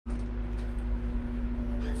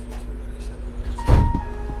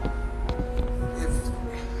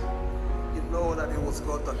was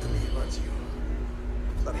God that delivered you,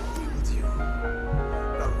 that healed you,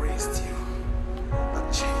 that raised you, that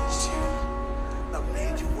changed you, that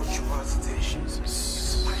made you what you are today. In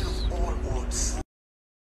spite of all odds.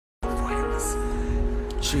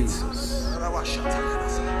 Jesus.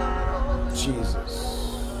 Jesus.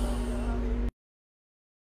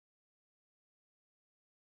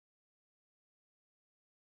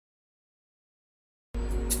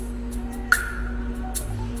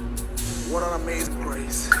 What an amazing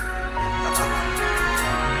grace.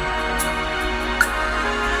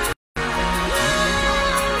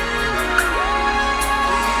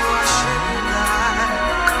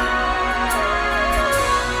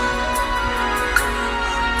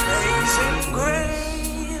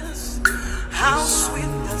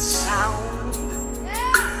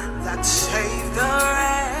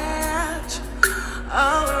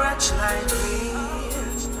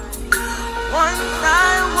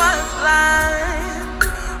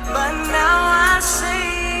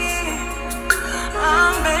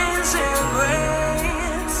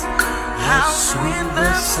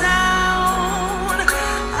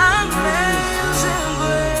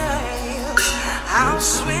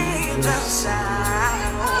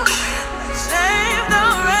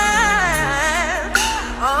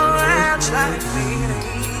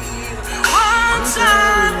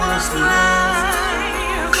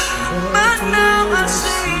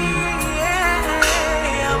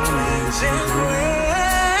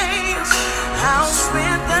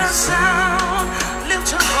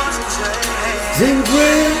 Sing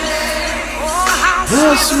grace, how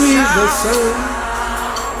sweet the sound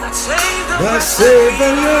that saved the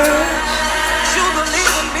wretch,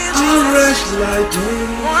 a wretch like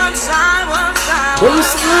me.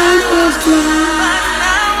 Once I was blind,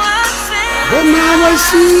 but now I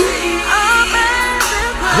see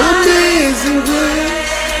amazing grace,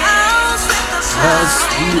 how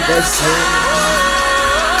sweet the sound.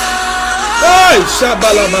 Hey,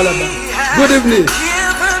 Shabalabalaba. Good evening.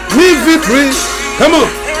 With victory, come on.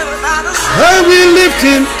 I will lift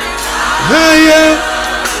him higher.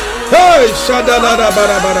 Hey, Shadalada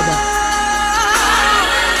Barabaraba.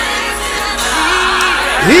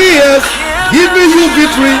 He has given you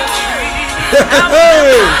victory.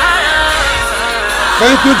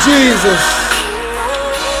 Thank you, Jesus.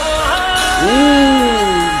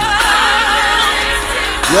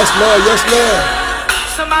 Yes, Lord. Yes, Lord.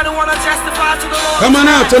 Somebody want to testify to the Lord. Come on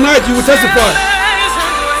out tonight. You will testify.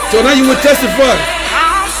 Tonight you will testify.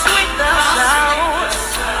 How sweet the sound.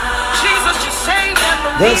 Jesus, you saved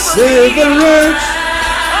them. That saved the wretch,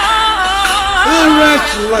 a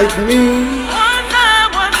wretch like me.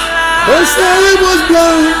 Once I was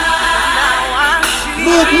blind,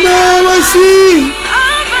 but now I see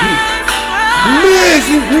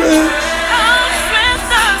amazing grace.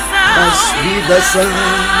 How sweet the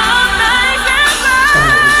sound.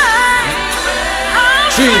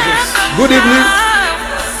 Jesus, good evening.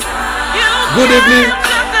 Good evening.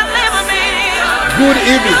 Good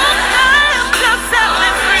evening.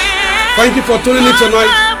 Thank you for tuning in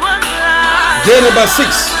tonight. Day number 6.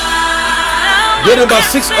 Day number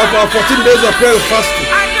 6 of our 14 days of prayer and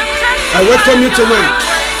fasting. I welcome you tonight.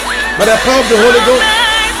 By the power of the Holy Ghost,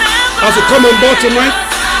 as you come on board tonight,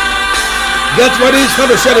 get ready,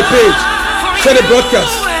 start to share the page. Share the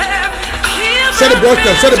broadcast. Share the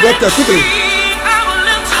broadcast. Share the broadcast quickly.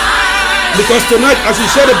 Because tonight, as you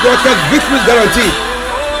share the broadcast, victory is guaranteed.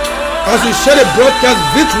 As you share the broadcast,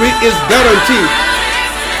 victory is guaranteed.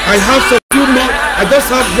 I have some few more. I just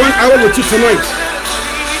have 1 hour with you tonight.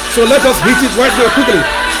 So let us hit it right now quickly.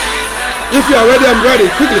 If you are ready, I'm ready.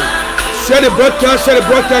 Quickly. Share the broadcast, share the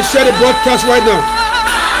broadcast, share the broadcast right now.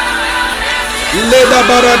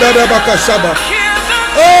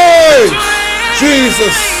 Hey!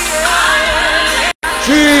 Jesus!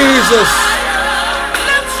 Jesus!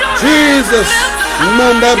 Jesus! Come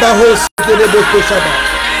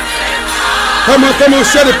on,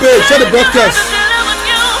 share the page, share the broadcast.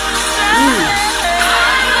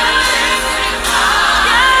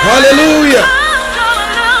 Hallelujah!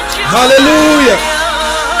 Hallelujah!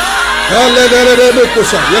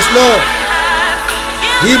 Hallelujah! Yes, Lord.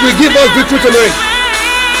 He will give us victory tonight.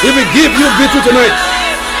 He will give you victory tonight.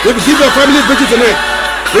 He will give your family victory tonight.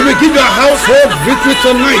 He will give your household victory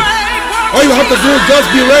tonight. All you have to do is just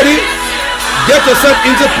be ready. Get yourself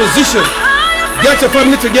into position. Get your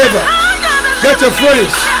family together. Get your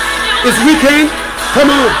friends. It's weekend. Come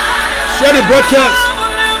on. Share the broadcast.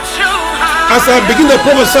 As I begin to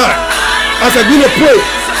prophesy, as I begin to pray,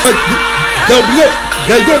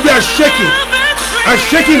 there's going to be a shaking. A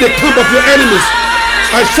shaking the camp of your enemies.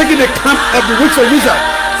 A shaking the camp of the witch and wizard.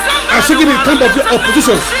 A shaking the camp of your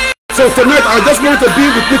opposition. So tonight, I just want to be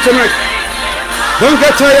with you tonight. Don't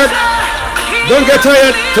get tired. Don't get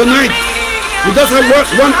tired tonight. We just have 1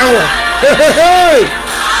 hour. Hey, hey, hey.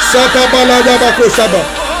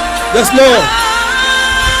 Yes, Lord.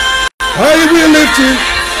 I will lift you.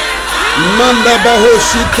 Manda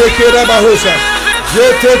bahoshi tekera bahosha.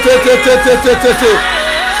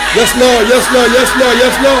 Yes, Lord. Yes, Lord. Yes, Lord.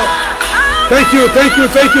 Yes, Lord. Thank you. Thank you.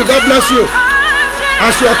 Thank you. God bless you.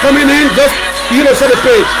 As you are coming in, just share the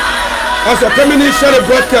page. As you are coming in, share the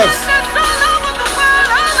broadcast.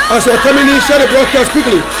 As you are coming in, share the broadcast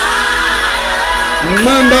quickly.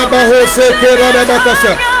 Manda bahose kerada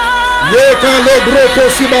bakasha. Yeka le broko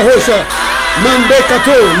si bahosha. Mande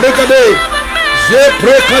kato legade. Je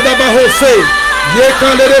prekada bahose. Yeka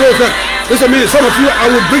le rosa. Listen to me, some of you, I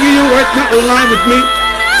will bring you right now online with me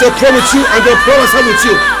to pray with you and to prophesy with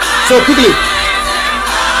you. So quickly,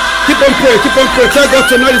 keep on praying, keep on praying. Tell God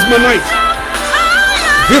tonight is my night.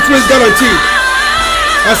 Victory is guaranteed.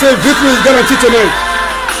 I say victory is guaranteed tonight.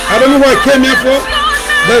 I don't know what I came here for.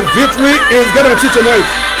 The victory is guaranteed tonight.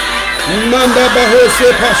 Manda bahose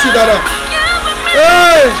pashidara.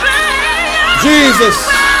 Hey! Jesus.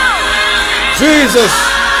 Jesus.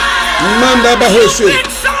 Manda bahose.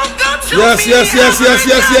 Yes, yes, yes, yes,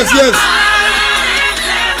 yes, yes, yes.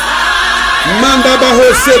 Manda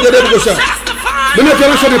bahose de debosha. Many of you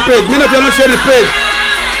are not sharing the page. Many of you are not sharing the page.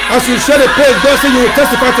 As you share the page, God say you will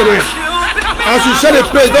testify tonight. As you share the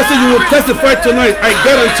page, God say you will testify tonight. I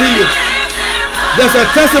guarantee you. There's a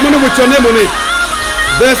testimony with your name on it.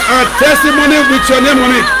 There's a testimony with your name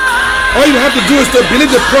on it. All you have to do is to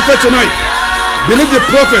believe the prophet tonight. Believe the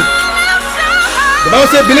prophet. The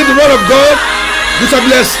Bible says, believe the word of God, you shall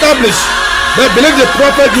be established. But believe the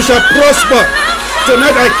prophet, you shall prosper.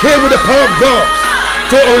 Tonight I came with the power of God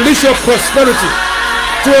to unleash your prosperity,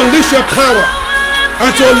 to unleash your power,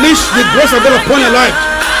 and to unleash the grace of God upon your life.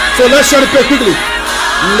 So let's share the prayer quickly.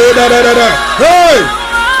 Hey!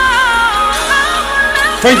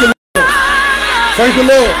 Thank you, Lord. Thank you,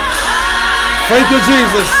 Lord. Thank you,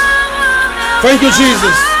 Jesus. Thank you,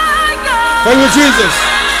 Jesus. Thank you, Jesus.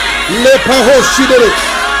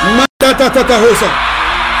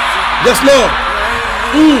 Yes, Lord.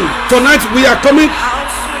 Tonight we are coming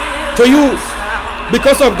to you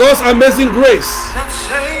because of God's amazing grace.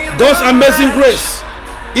 God's amazing grace.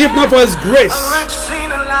 If not for His grace,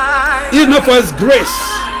 if not for His grace,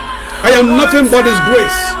 I am nothing but His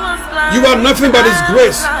grace. You are nothing but His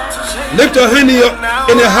grace. Lift your hand in your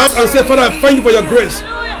heart and say, Father, I thank you for your grace.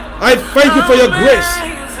 I thank you for your grace.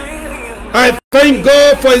 I thank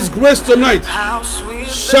God for His grace tonight.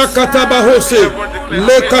 Shakataba Hose,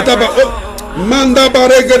 Lekataba, Manda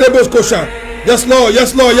Barega de Boscosha. Yes, Lord,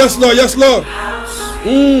 yes, Lord, yes, Lord, yes, Lord.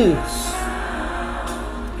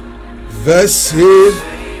 Vessid,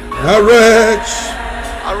 a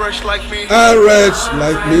wretch like me. A wretch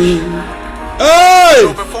like me. Hey!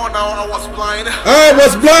 So before now, I was blind. I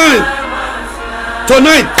was blind.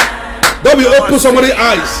 Tonight, God will open somebody's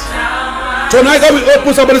eyes. Tonight, God will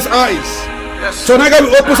open somebody's eyes. Yes. Tonight, God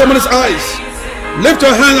will open somebody's eyes. Lift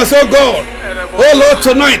your hand and say, God, oh Lord,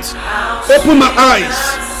 tonight, open my eyes.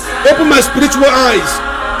 Open my spiritual eyes.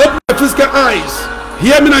 Open my physical eyes.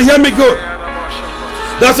 Hear me and hear me good.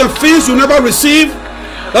 There's some things you never receive.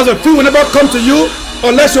 There's some things will never come to you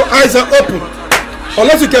unless your eyes are open.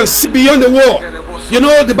 Unless you can see beyond the wall. You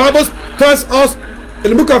know, the Bible tells us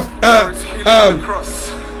in the book of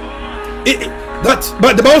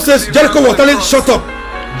but the Bible says Jericho was telling shut up.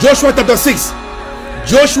 Joshua chapter 6.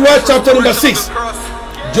 Joshua chapter number 6.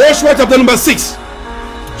 Joshua chapter number 6.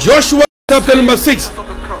 Joshua chapter number 6.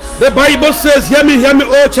 The Bible says, hear me,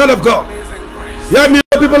 oh child of God. Hear me,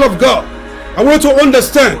 oh people of God. I want you to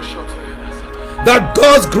understand that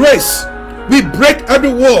God's grace will break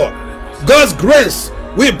every wall. God's grace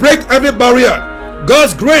will break every barrier.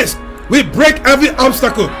 God's grace will break every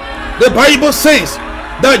obstacle. The Bible says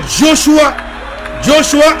that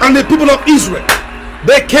Joshua and the people of Israel,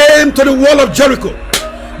 they came to the wall of Jericho.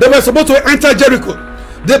 They were supposed to enter Jericho.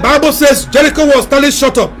 The Bible says Jericho was tightly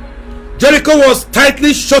shut up. Jericho was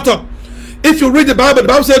tightly shut up. If you read the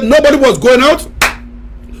Bible said nobody was going out,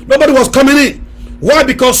 nobody was coming in. Why?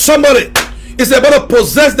 Because somebody is about to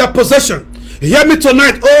possess their possession. Hear me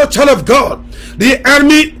tonight, oh child of God. The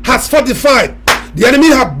enemy has fortified. The enemy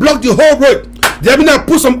has blocked the whole road. The enemy has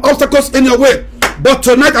put some obstacles in your way. But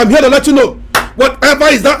tonight I'm here to let you know, whatever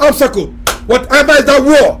is that obstacle, whatever is that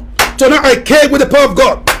wall, tonight I came with the power of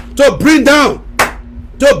God to bring down,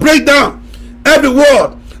 to break down every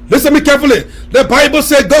wall. Listen to me carefully. The Bible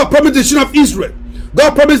said God promised the children of Israel.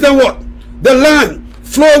 God promised them what? The land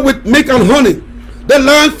flow with milk and honey. The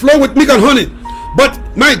land flow with milk and honey. But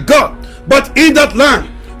my God, but in that land,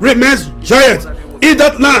 remains giant. In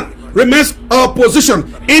that land remains opposition.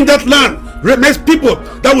 In that land remains people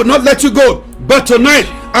that will not let you go. But tonight,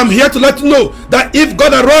 I'm here to let you know that if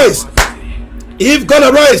God arise,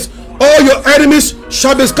 all your enemies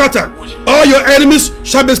shall be scattered. All your enemies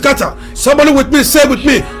shall be scattered. Somebody with me, say with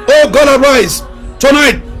me, oh God arise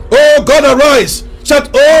tonight. Oh God arise. Shout,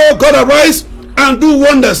 oh God arise and do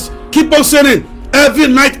wonders. Keep on saying it. Every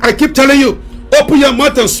night I keep telling you, open your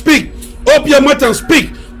mouth and speak. Open your mouth and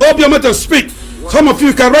speak. Open your mouth and speak. Some of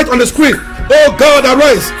you can write on the screen, oh God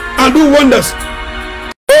arise and do wonders.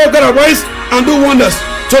 Oh God arise and do wonders.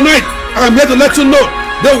 Tonight I'm here to let you know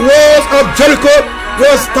the walls of Jericho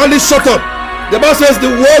was totally shut up. The Bible says the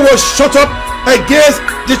wall was shut up against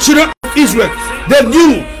the children of Israel. They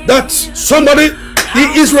knew that somebody,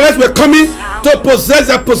 the Israelites, were coming to possess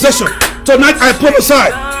their possession. Tonight I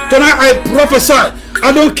prophesy. Tonight I prophesy.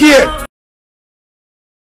 I don't care.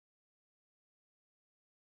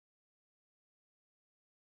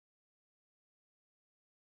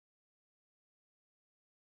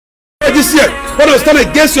 This year, when I stand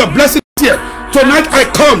against your blessing here, tonight I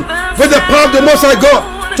come with the power of the Most High God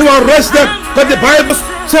to arrest them. But the Bible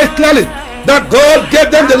says clearly that God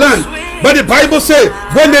gave them the land. But the Bible says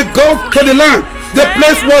when they go to the land, the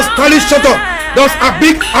place was totally shut up. There was a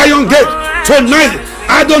big iron gate. Tonight,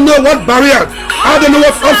 I don't know what barrier, I don't know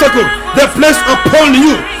what obstacle they place upon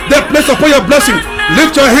you, they place upon your blessing.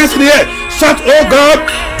 Lift your hands in the air. Shout, oh God,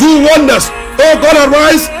 do wonders. Oh God,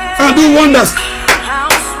 arise and do wonders.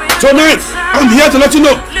 Tonight, I'm here to let you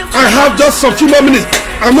know, I have just some few more minutes.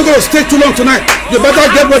 I'm not going to stay too long tonight. You better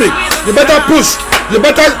get ready. You better push. You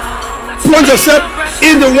better plunge yourself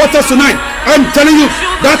in the water tonight. I'm telling you,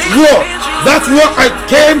 that war I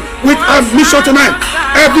came with a mission tonight.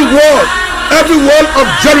 Every wall of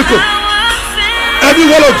Jericho,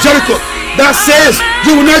 that says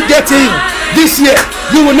you will not get in this year,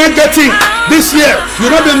 you will not get in this year, you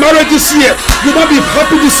will not be married this year, you will not be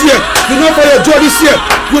happy this year, you will not find your joy this year,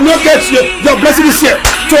 you will not get your blessing this year.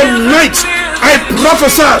 Tonight I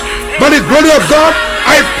prophesy by the glory of God,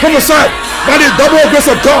 I prophesy by the double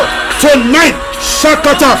grace of God. Tonight,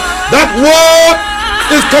 Shakata, that wall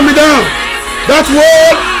is coming down. That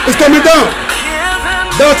wall is coming down.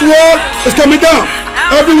 That wall is coming down.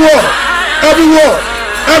 Every wall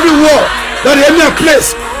that the enemy has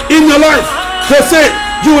placed in your life, they say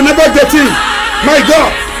you will never get in. My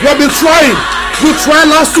God, you have been trying. You tried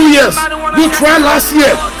last 2 years. You tried last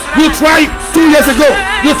year. You tried 2 years ago.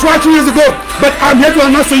 You tried 2 years ago. But I'm here to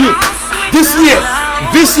announce to you, this year,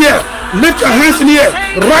 lift your hands in the air,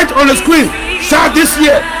 right on the screen. Shout this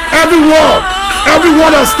year, every wall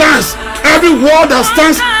that stands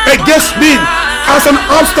against me as an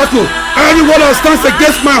obstacle, every wall that stands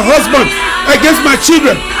against my husband, against my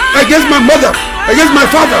children, against my mother, against my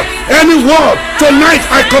father, any wall, tonight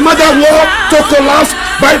I command that wall to collapse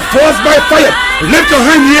by force, by fire. Lift your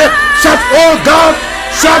hand here, shout, oh God,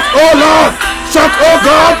 shout, oh Lord, shout, oh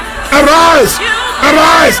God, arise, and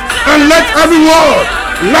let every wall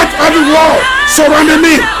surrounding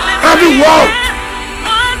me, every wall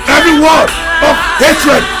of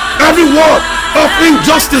hatred, every wall of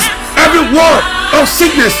injustice, every wall of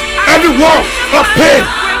sickness, every wall of pain,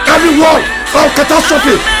 every wall of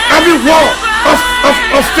catastrophe, every wall of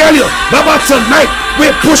failure. Baba, tonight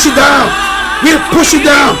we push it down.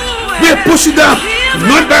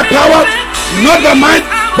 Not by power, not by might,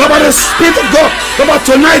 but by the Spirit of God. Baba,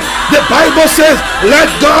 tonight the Bible says, let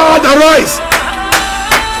God arise.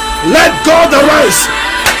 Let God arise.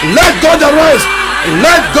 Let God arise.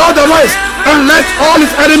 Let God arise. And let all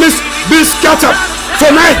his enemies be scattered.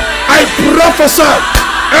 Tonight I prophesy,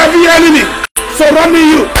 every enemy surrounding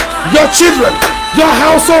you, your children, your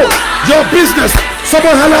household, your business,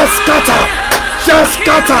 someone shall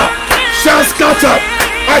scatter.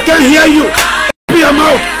 I can hear you. Open your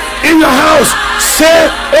mouth in your house. Say,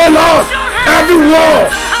 oh Lord, every wall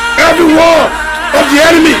of the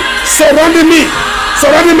enemy surrounding me,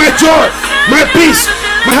 surrounding my joy, my peace,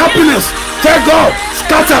 my happiness. Tell God,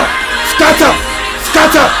 scatter.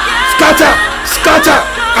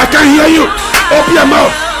 I can hear you. Open your mouth.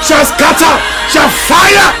 Shall scatter, shall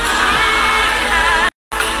fire.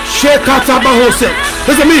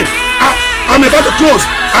 Listen to me. I'm about to close.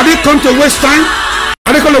 I didn't come to waste time.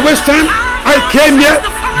 I came here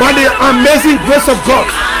by the amazing grace of God.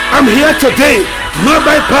 I'm here today, not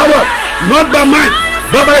by power, not by might,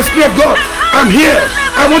 but by the Spirit of God. I'm here.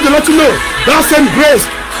 I want to let you know that same grace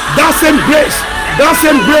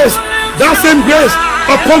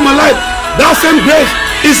upon my life, that same grace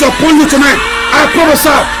is upon you tonight. I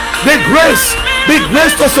prophesy the grace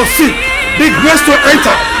to succeed, the grace to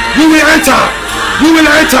enter. You will enter.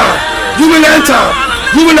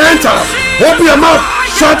 You will enter. Open your mouth.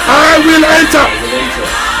 Shout, I will enter.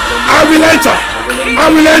 I will enter. I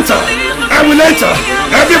will enter. I will enter.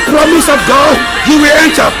 Every promise of God, you will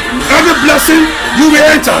enter. Every blessing, you will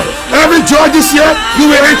enter. Every joy this year,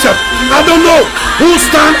 you will enter. I don't know who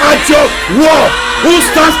stands at your wall, who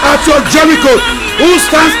stands at your Jericho, who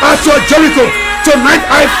stands at your Jericho. Tonight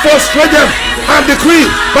I frustrate them. I decree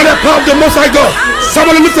by the power of the Most High God.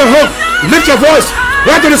 Somebody lift your hope, lift your voice,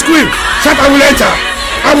 right on the screen. Shout, I will enter.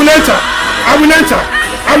 I will enter. I will enter.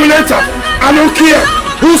 I will enter. I don't care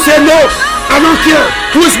who say no. I don't care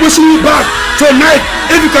who is wishing you back. Tonight,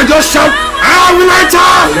 if you can just shout, I will enter.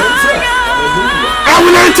 I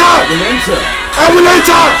will enter. I will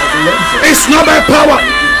enter. It's not by power,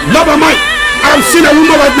 not by might. I'm seeing a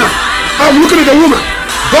woman right now. I'm looking at the woman.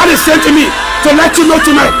 God is saying to me to let you know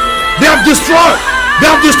tonight, they have destroyed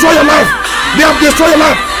your life. They have destroyed your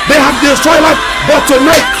life. They have destroyed your life. But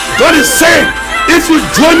tonight, God is saying, if you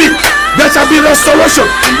join me, there shall be restoration.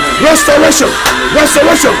 Restoration.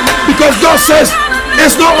 Restoration. Because God says,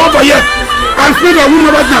 it's not over yet. I'm speaking to a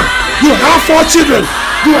woman right now. You have 4 children.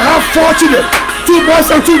 You have 4 children. 2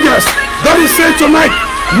 boys and 2 girls. God is saying tonight,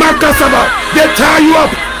 Makasaba, they tie you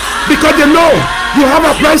up because they know you have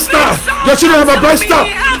a bright star. Your children have a bright star.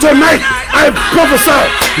 Tonight, I prophesy,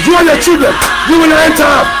 you and your children, you will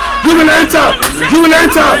enter. You will enter. You will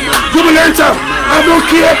enter. You will enter. I don't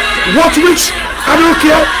care what witch. I don't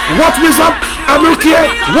care what wizard. I don't care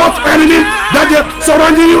what enemy that they're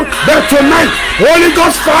surrounding you. But tonight, Holy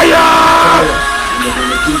Ghost fire.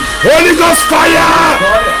 Holy Ghost fire.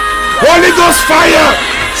 Holy Ghost fire.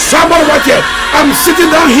 Somebody right here. I'm sitting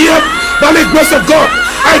down here by the grace of God.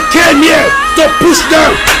 I came here to push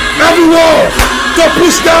down every wall, to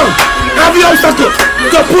push down every obstacle,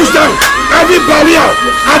 to push down every barrier.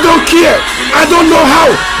 I don't care. I don't know how.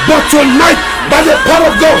 But tonight, by the power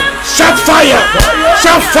of God, shout fire.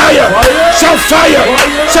 Shout fire. Shout fire.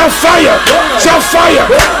 Shout fire. Shout fire.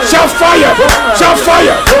 Shout fire. Shout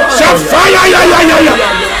fire. Shout fire. Yeah.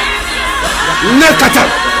 Nekata.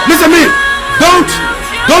 Listen to me.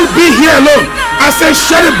 Don't be here alone. I say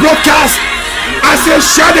share the broadcast. I say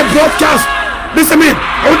share the broadcast. Listen to me.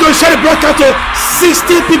 I want to share the broadcast to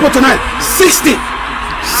 60 people tonight. 60.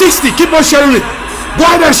 Keep on sharing it. Go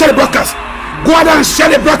ahead and share the broadcast. Go ahead and share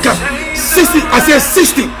the broadcast. 60. I say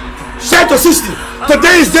 60. Share to 60.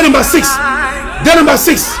 Today is day number 6. Day number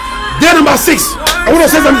 6. Day number 6. I want to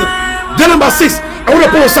say something. Day number 6. I want to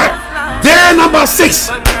pull aside. Day number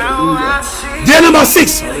 6. Day number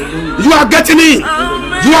 6. You are getting in.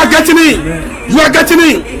 You are getting in. You are getting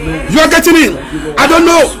in. You are getting in. I don't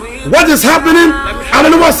know what is happening. I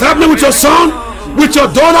don't know what's happening with your son, with your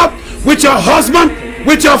daughter, with your husband,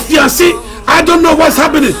 with your fiancé. I don't know what's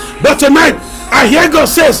happening. But tonight, I hear God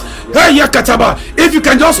says, hey, Yakataba, if you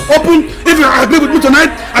can just open, if you agree with me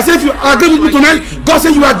tonight, I say if you agree with me tonight, God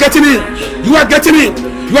says you are getting in. You are getting in.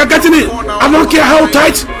 You are getting in. I don't care how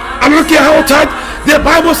tight. I don't care how tight. The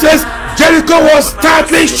Bible says Jericho was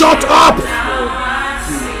tightly shut up.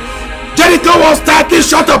 Jericho was tightly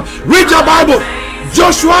shut up. Read your Bible.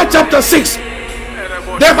 Joshua chapter 6.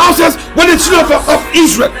 The Bible says when the children of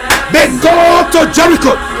Israel, they go to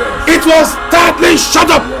Jericho, it was tightly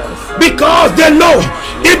shut up because they know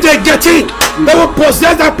if they get in, they will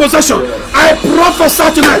possess that possession. I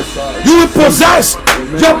prophesy tonight, you will possess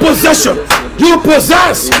your possession. You will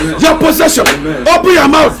possess your possession. Open your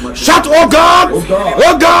mouth. Shout, oh God,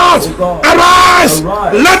 oh God, arise.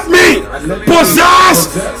 Let me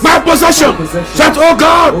possess my possession. Shout, oh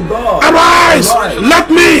God, arise.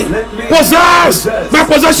 Let me possess my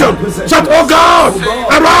possession. Shout, oh God,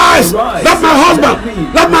 arise. Let my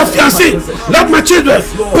husband, let my fiancé, let my children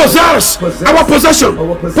possess our possession.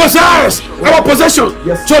 Possess our possession.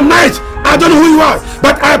 Tonight, I don't know who you are,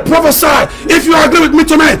 but I prophesy, if you agree with me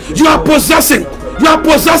tonight, you are possessing. You are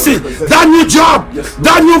possessing that new job,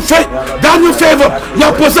 that new faith, that new favor. You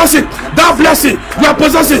are possessing that blessing. You are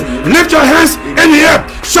possessing. Lift your hands in the air.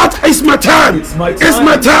 Shout, it's my time. It's my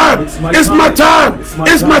time. It's my time.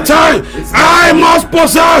 It's my time. I must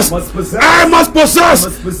possess. I must possess.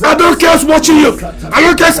 I don't care who's watching you. I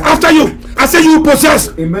don't care who's after you. I say you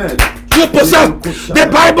possess. Amen. You possess. The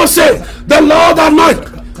Bible says the Lord anoint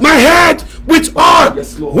my head with oil.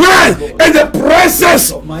 When? In the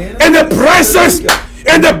presence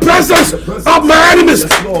in the presence of my enemies,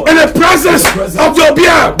 in the presence of the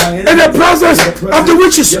bear, in the presence of the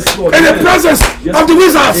witches, in the presence of the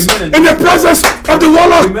wizards, in the presence of the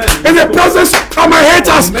warlock, in the presence of my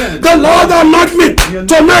haters. The Lord anoint me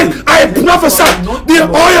tonight. I prophesy the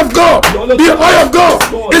oil of God, the oil of God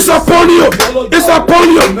is upon you, is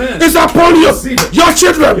upon you, is upon you. Your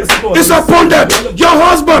children is upon them, your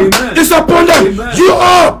husband is upon them. You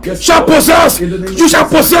all shall possess, you shall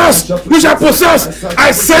possess, you shall possess.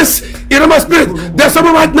 I sense in my spirit there's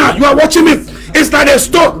someone right now, you are watching me. It's like a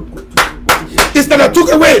stone. It's that I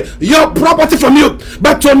took away your property from you.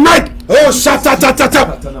 But tonight, oh,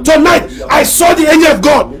 tonight, I saw the angel of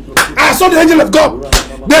God. I saw the angel of God.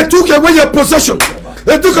 They took away your possession.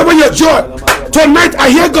 They took away your joy. Tonight, I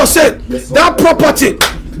hear God say, that property,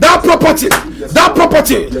 that property, that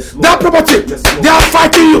property, that property, they are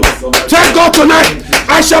fighting you. Tell God tonight,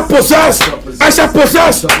 I shall possess, I shall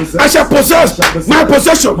possess, I shall possess my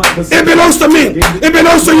possession. It belongs to me, it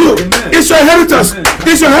belongs to you. It's your inheritance,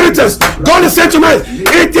 it's your inheritance. God is saying tonight,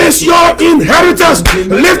 it is your inheritance.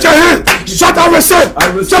 Lift your hand, shout I receive,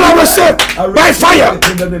 shout I receive, by fire,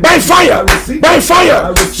 by fire, by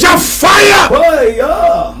fire, shall fire.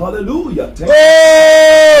 Hallelujah.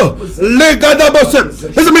 Oh,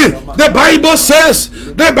 listen to me. The Bible says,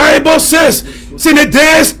 in the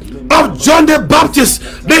days of John the Baptist,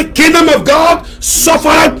 the kingdom of God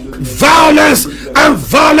suffered violence, and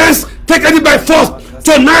violence taken it by force.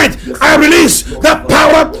 Tonight, I release the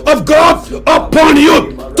power of God upon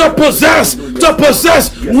you to possess, to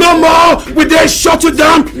possess. No more will they shut you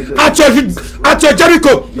down at your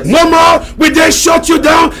Jericho. No more will they shut you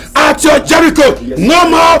down at your Jericho. No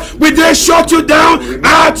more will they shut you down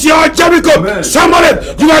at your Jericho. Somebody,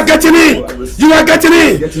 you are getting in. You are getting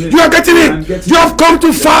in. You are getting in. You have come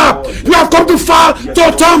too far. You have come too far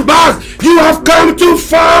to turn back. You have come too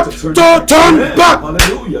far to turn back.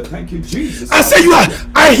 Hallelujah. Thank you, Jesus. I say you are.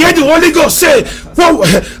 I hear the Holy Ghost say, well,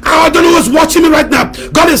 I don't know who's watching me right now.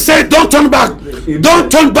 God is saying, don't turn back. Don't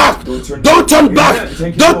turn back. Don't turn back.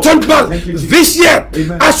 Don't turn back. This year,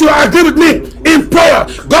 as you agree with me in prayer,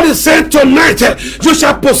 God is saying tonight, you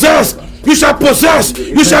shall possess. You shall possess,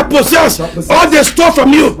 you shall possess all they stole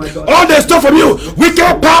from you, all they stole from you.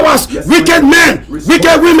 Wicked powers, wicked men,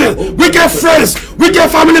 wicked women, wicked friends,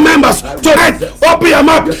 wicked family members. Tonight, open your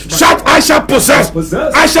mouth, shout, I shall possess,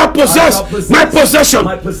 I shall possess my possession,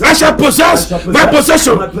 I shall possess my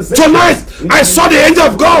possession. Tonight, I saw the angel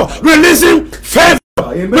of God releasing favor.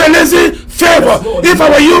 Releasing favor. If I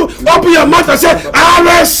were you, open your mouth and say,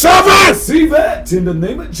 I receive it in the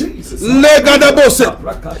name of Jesus. Many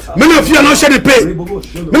of you are not sharing the page.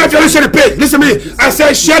 Many of you are not sharing the page. Listen to me. I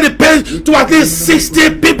said share the page to at least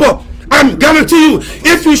 60 people. I'm guarantee you,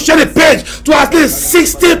 if you share the page to at least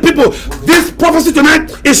 60 people, this prophecy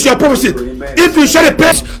tonight is your prophecy. If you share the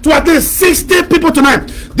page to at least 60 people tonight,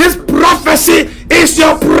 this prophecy is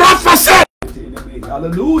your prophecy.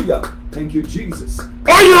 Hallelujah. Thank you, Jesus.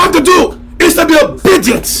 All you have to do is to be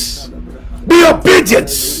obedient. Be obedient.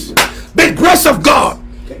 The grace of God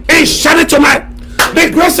is shining tonight. The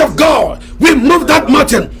grace of God will move that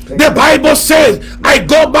mountain. The Bible says, I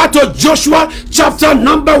go back to Joshua chapter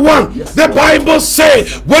number 1. The Bible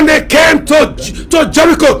says, when they came to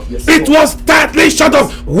Jericho, it was tightly shut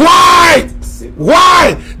off. Why?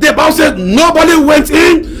 Why? The Bible says nobody went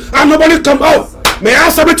in and nobody come out. May I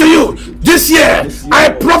submit to you, this year I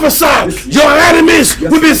prophesy your enemies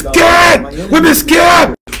will be scared, will be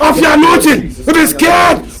scared of your anointing, will be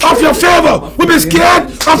scared of your favor, will be scared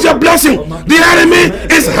of your blessing. The enemy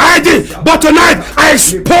is hiding, but tonight I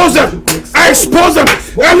expose them. I expose them.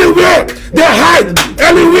 Anywhere they hide,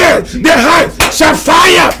 anywhere they hide, shall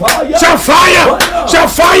fire, shall fire, shall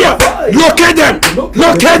fire. Locate them,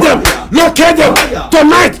 locate them, locate them.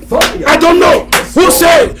 Tonight, I don't know who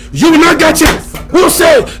say you will not get him. Who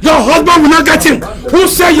say your husband will not get him? Who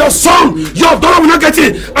say your son, your daughter will not get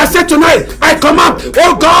him? I said tonight, I come up.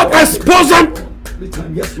 Oh God, expose them.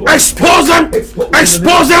 Expose them,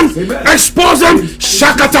 expose them, expose them.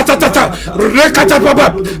 Shakatatata,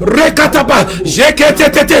 rekatapa, rekatapa,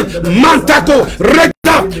 jeketete, mantako,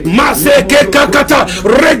 regda, maseke kakata,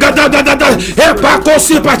 regada, epako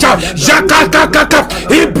sipacha, jakakaka.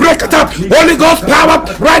 He break it up. Holy Ghost power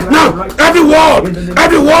right now. Every wall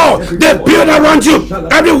they build around you,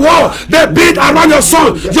 every wall they build around your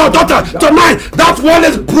son, your daughter. Tonight, that wall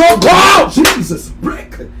is broken. Jesus, break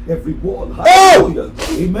every wall. Oh,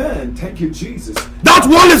 amen. Thank you, Jesus. That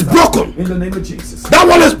wall is broken. In the name of Jesus. That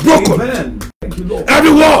wall is broken. Amen. Every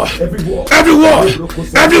wall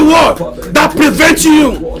that prevents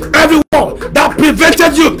you, every wall that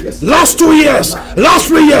prevented you last 2 years, last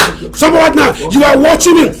 3 years. Some right now, you are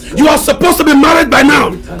watching me. You are supposed to be married by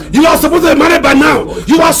now. You are supposed to be married by now.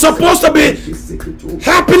 You are supposed to be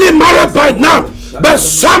happily married by now. But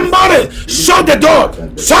somebody shut the door.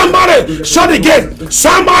 Somebody shut the gate.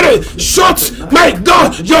 Somebody shut, my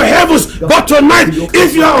God, your heavens. But tonight,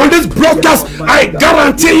 if you are on this broadcast, I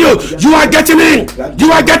guarantee you, you are getting in.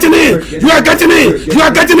 You are getting in. You are getting in. You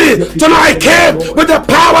are getting in. Tonight I came with the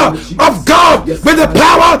power of God. With the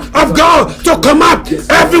power of God to come up.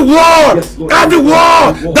 Every wall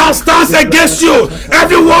that stands against you.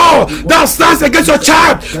 Every wall that stands against your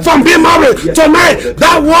child from being married. Tonight,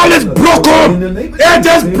 that wall is broken. It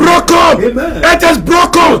is broken. It is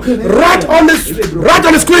broken. Right on the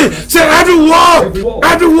screen. Say every wall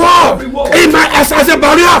in my as a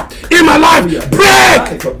barrier in my life,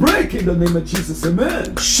 break in the name of Jesus.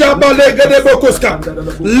 Amen.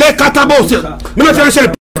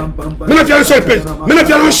 Many of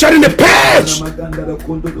you are sharing the page.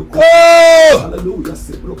 Oh,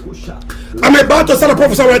 I'm about to start a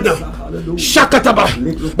prophesy right now.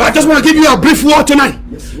 Shakataba. But I just want to give you a brief word tonight.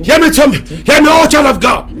 Hear me, oh child of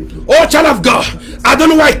God. Oh child of God. I don't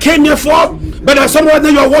know what I came here for, but there's someone right now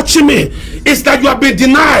you are watching me. It's that you have been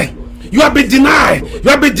denied. You have been denied. You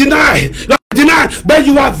have been denied. You have been denied. But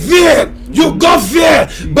you are there. You got there,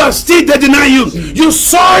 but still they deny you. You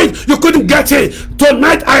saw it, you couldn't get it.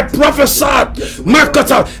 Tonight I prophesied,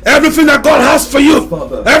 Makata, everything that God has for you,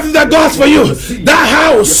 everything that God has for you, that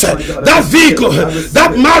house, that vehicle,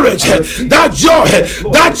 that marriage, that joy,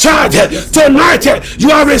 that child, tonight you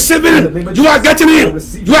are receiving it. You are getting it.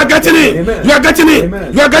 You are getting it. You are getting it.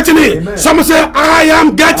 You are getting it. Someone say, I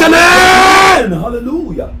am getting it.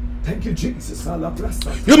 Hallelujah. Thank you, Jesus.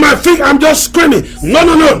 You might think I'm just screaming.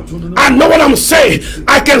 No. I know what I'm saying.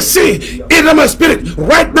 I can see in my spirit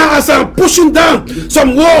right now as I'm pushing down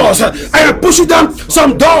some walls. I am pushing down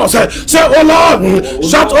some doors. Say, oh Lord,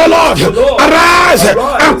 shout, oh Lord, arise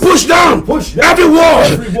and push down every wall,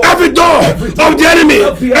 every door of the enemy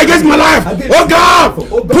against my life. Oh God,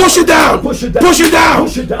 push it down, push it down, push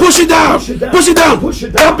it down, push it down.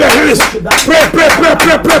 Up your hands. Pray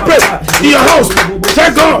in your house.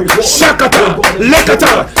 Say, God. Shakata,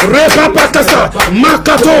 lekata, repapakasa,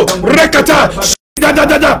 makato, rekata,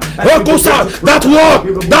 that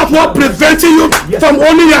wall preventing you from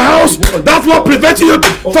owning your house, that wall preventing you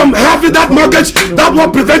from having that mortgage, that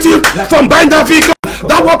wall preventing you from buying that vehicle,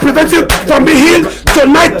 that wall preventing you from being healed.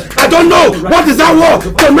 Tonight, I don't know what is that wall.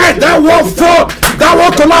 Tonight, that wall fall, that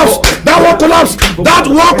wall collapse, that wall collapse, that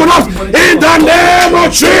wall collapse in the name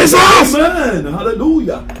of Jesus. Amen.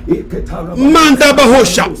 Hallelujah. Manda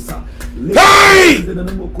bahosha. Hey!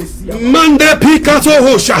 Manda Picasso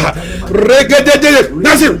hosha. Regedede.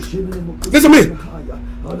 Listen to me.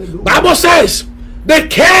 Bible says they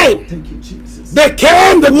came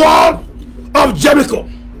the wall of Jericho.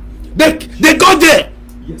 They got there.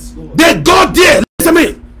 They got there. Listen to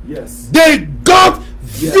me. They got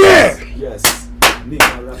there.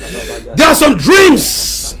 There are some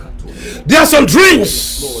dreams. There are some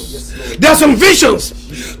dreams. There are some visions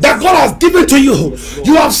that God has given to you.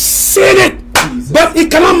 You have seen it, but it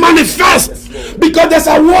cannot manifest because there's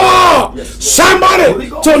a war. Somebody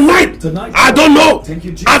tonight, I don't know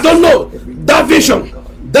that vision,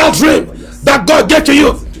 that dream that God gave to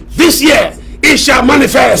you this year. It shall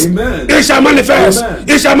manifest. Amen. It shall manifest. Amen.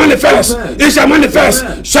 It shall manifest. Amen. It shall manifest.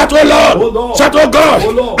 Amen. Shout, oh Lord. Shout, oh God.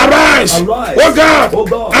 Arise. Oh God.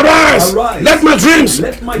 Arise. Let my dreams.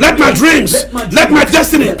 Let my dreams. Let my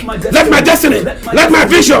destiny. Let my destiny. Let my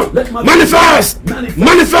vision manifest.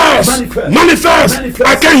 Manifest. Manifest.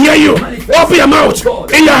 I can hear you. Open your mouth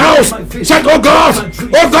in your house. Shout, oh God.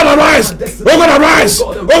 Oh God, arise. Oh God, arise.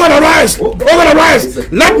 Oh God, arise. Oh God, arise.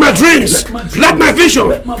 Let my dreams. Let my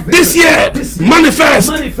vision this year manifest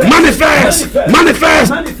the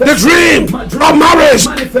dream of marriage,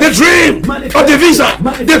 the dream of the visa,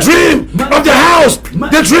 the dream of the house,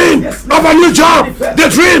 the dream of a new job, the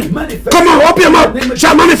dream. Come on, open your mouth.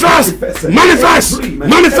 Shall manifest,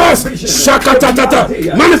 shakatatata,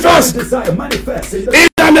 manifest in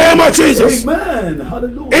the name of Jesus.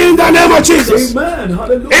 In the name of Jesus. In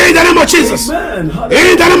the name of Jesus.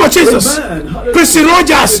 In the name of Jesus. Christy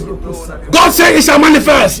Rogers, God said it shall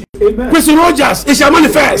manifest. Christy Rogers, it shall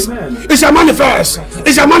manifest. It shall manifest.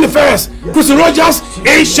 It shall manifest. Christy Rogers,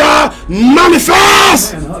 it shall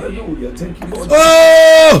manifest.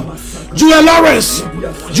 Oh, Joel Lawrence,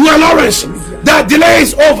 that delay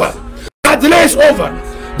is over. That delay is over.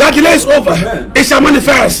 That delay is over. It shall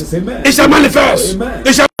manifest. It shall manifest.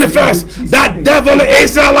 It shall manifest. manifest. That devil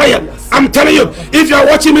is a liar. I'm telling you, if you are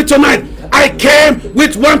watching me tonight, I came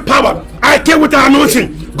with one power. I came with an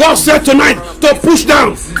anointing. God said tonight to push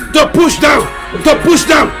down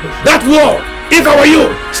that wall. If I were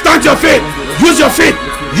you, stand your feet, use your feet,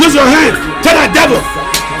 use your hand. Tell that devil,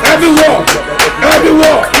 every wall, every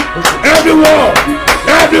wall, every wall,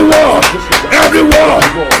 every wall, every wall,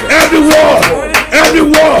 every wall, every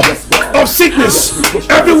wall of sickness,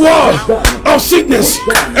 every wall of sickness,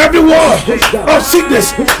 every wall of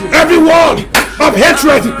sickness, every wall of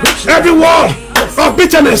hatred, every wall of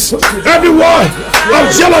bitterness, every wall of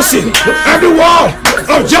jealousy, every wall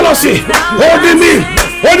of jealousy, holding me,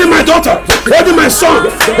 holding my daughter, holding my son,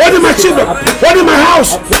 holding my children, holding my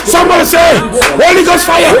house. Somebody say, Holy Ghost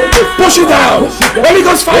fire, push it down. Holy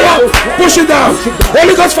Ghost fire, push it down.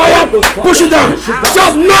 Holy Ghost fire, push it down.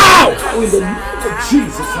 Stop now.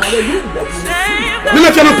 Jesus, hallelujah. Many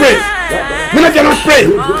of you not pray. Many of you not pray.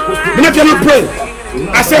 Many of you not pray.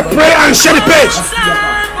 I said pray and share the page.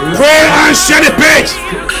 Pray and share the page.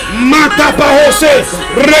 Matapahose,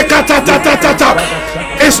 rekatatatata.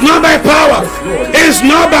 It's not by power. It's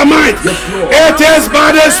not by might. It is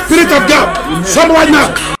by the Spirit of God. So right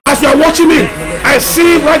now, as you are watching me, I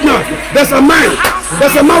see right now, there's a man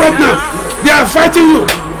right now. They are fighting you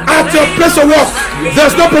at your place of work.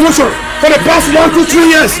 There's no promotion for the past 1 to 3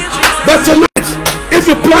 years. But tonight, if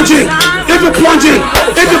you plunge in,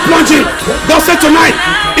 God said tonight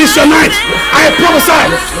is your night. I prophesy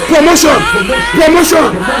promotion.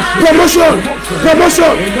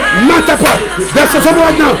 Matapa. There's a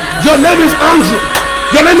right now. Your name is Andrew.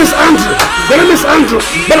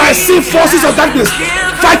 But I see forces of darkness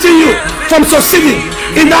fighting you from succeeding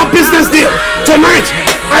in that business deal. Tonight,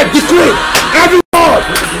 I declare every word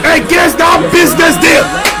against that business deal.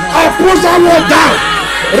 I push that word down.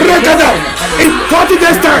 Regada. In 30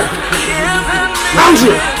 days time,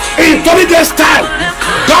 Andrew, in 30 days time,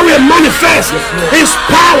 God will manifest His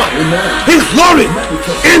power, His glory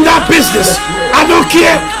in that business. I don't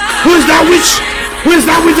care who is that witch, who is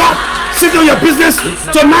that wizard sitting on your business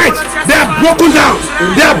tonight. They are broken down.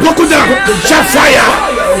 Shout fire.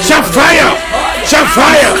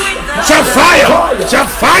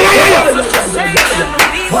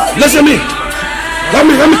 Listen to me. Let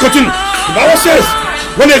me continue. The Bible says,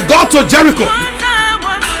 when they got to Jericho,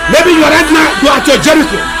 maybe you are right now, you are at your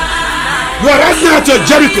Jericho.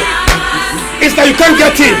 It's like you can't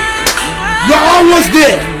get in. You are almost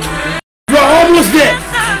there,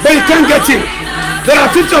 but you can't get in. There are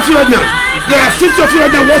 50 of you right now.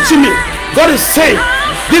 Watching me. God is saying,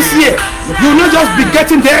 this year, you will not just be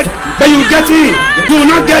getting there, but you will get in. You will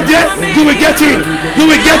not get there, you will get in.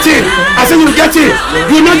 I said you will get in.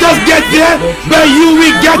 You will not just get there, but you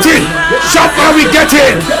will get in. Shout, I will get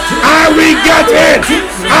in.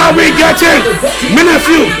 Many of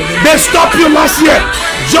you, they stopped you last year,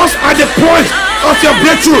 just at the point of your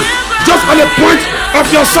breakthrough, just at the point of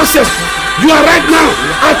your success. You are right now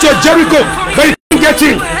at your Jericho, but you can't get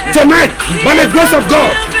in. Tonight, by the grace of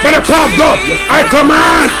God, by the power of God, I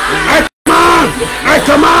command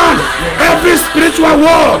every spiritual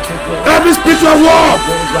war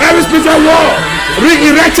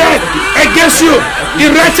re-erected against you,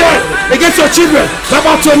 erected against your children.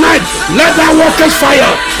 About tonight, let that war catch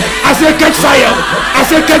fire. I say catch fire.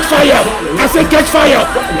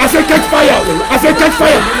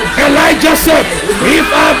 Elijah said, if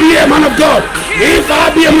I be a man of God,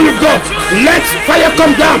 let fire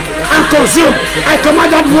come down and consume. I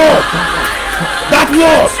command that war,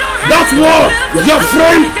 your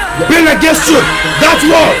friend bring against you. That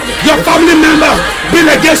war, your family member bring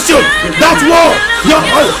against you. That war, your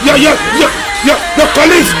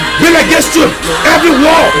colleagues bring against you. Every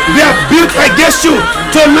war they have built against you.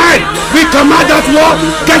 Tonight, we command that war,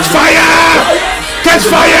 catch fire. There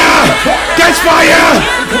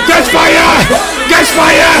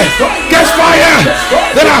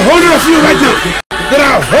are hundreds of you right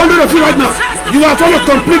now. You are trying to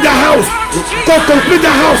complete the house.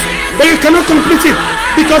 But you cannot complete it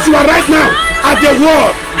because you are right now at the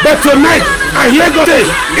war. But tonight, I hear God say,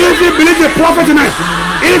 if you believe the prophet tonight,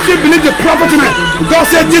 God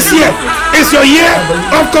said this year is your year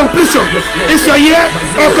of completion.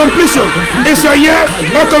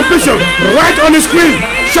 Right on the screen,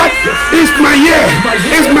 shout, it's my year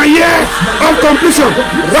of completion.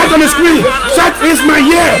 Right on the screen, shout, it's my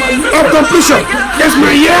year of completion.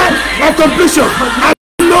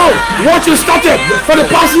 Know what you started for the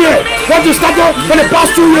past year, what you started for the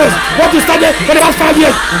past 2 years, what you started for the past 5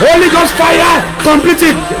 years. Holy Ghost fire, complete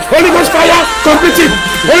it.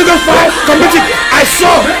 I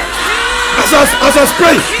saw, as I was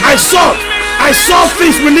praying, I saw I saw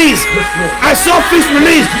things released. I saw things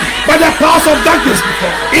released by the powers of darkness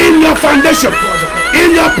in your foundation,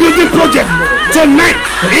 in your building project. Tonight,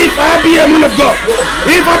 if I be a man of God,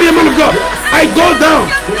 I go down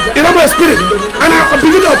in my spirit and I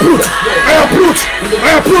begin to uproot. I uproot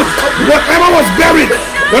whatever was buried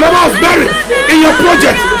in your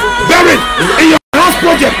project, buried in your house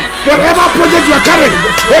project, whatever project you are carrying.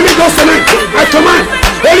 Holy Ghost tonight, I command,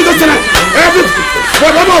 Holy Ghost tonight,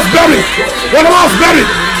 whatever was buried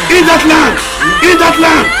in that land, in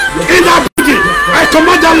that building, I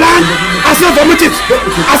command that land, I say vomit it,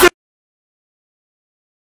 I say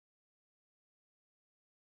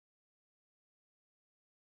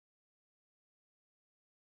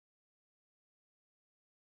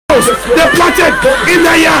they planted in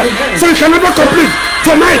the yard, so you can never complete.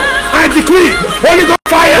 Tonight, I decree, Holy Ghost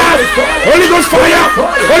fire, Holy Ghost fire,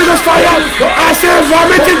 Holy Ghost fire. I say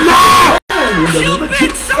vomit it now.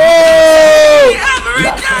 Oh,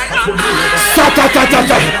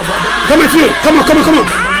 come at you,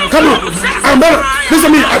 come on. I'm better.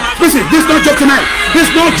 Listen to me. Listen, this is no joke tonight.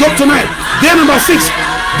 Day number six.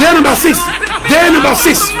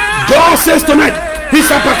 God says tonight, He's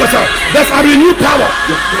a pastor. There's a renewed power,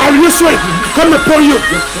 a renewed strength come upon you.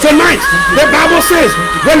 Tonight, the Bible says,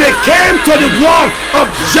 when they came to the wall of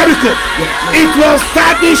Jericho, it was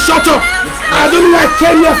tightly shut up. I don't know what I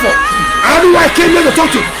came here for. I don't know what I came here to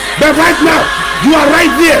talk to. But right now, you are right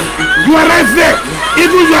there.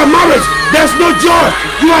 Even in your marriage, there's no joy.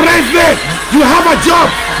 You are right there. You have a job.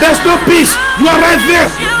 There's no peace. You are right there.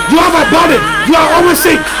 You have a body. You are always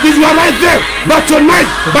sick. You are right there. But tonight,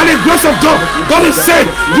 by the grace of God, God is saying,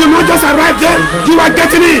 you not just arrive there. You are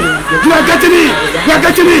getting in.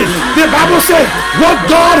 The Bible says, what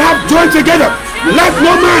God have joined together, let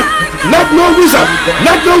no man, let no wizard,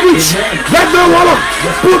 let no witch, let no warlock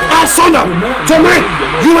put asunder. Tonight,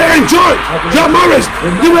 you will enjoy your marriage.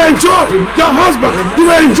 You will enjoy your husband. You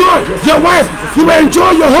will enjoy your wife. You will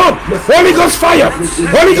enjoy your home. Holy Ghost fire.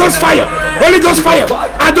 Holy Ghost fire. Holy Ghost fire.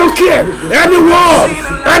 I don't care. Any wall.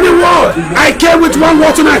 I came with one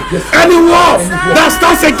wall tonight. Any wall that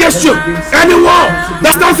stands against you. Any wall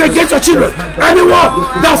that stands against your children. Any wall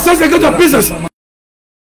that stands against your business.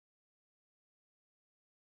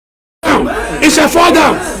 It shall fall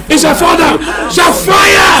down. Shall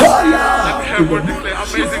fire.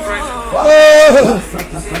 Oh,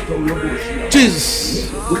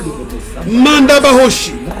 Jesus. Manda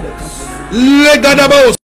bahoshi.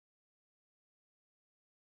 Legadabos.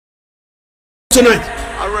 Tonight.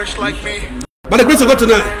 By the grace of God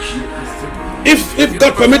tonight. If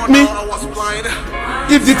God permit me,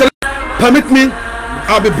 if the permit me,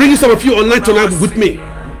 I'll be bringing some of you online tonight with me.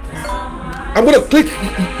 I'm going to click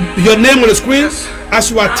your name on the screen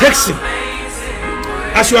as you are texting,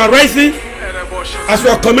 as you are writing, as you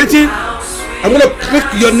are commenting. I'm going to click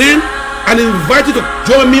your name and invite you to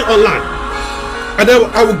join me online. And then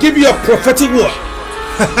I will give you a prophetic word.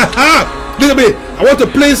 Look at me. I want to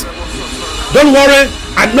please, don't worry.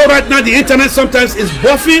 I know right now the internet sometimes is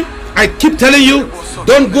buffing. I keep telling you,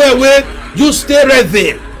 don't go away. You stay right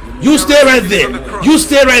there.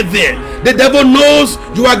 The devil knows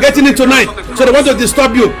you are getting it tonight, so they want to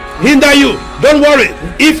disturb you, hinder you. Don't worry.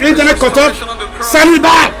 If internet cut off, send it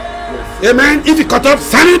back. Amen. If it cut off,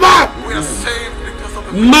 send it back.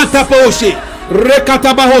 Mataposhi,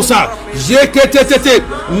 Rekatabahosa, Jeketete,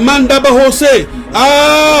 Mandabahose.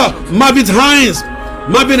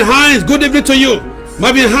 Marvin Hines, good evening to you.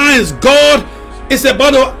 Marvin Hines, God is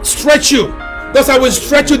about to stretch you. Because I will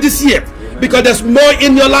stretch you this year. Because there's more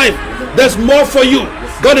in your life. There's more for you.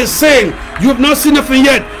 God is saying, you've not seen nothing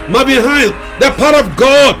yet. Marvin Hines, the power of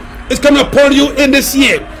God is coming upon you in this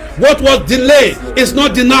year. What was delayed is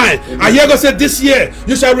not denied. I hear God say this year,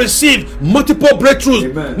 you shall receive multiple breakthroughs.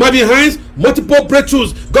 Amen. Marvin Hines, multiple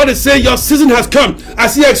breakthroughs. God is saying your season has come. I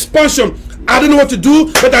see expansion. I don't know what to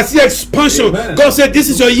do, but I see expansion. Amen. God said this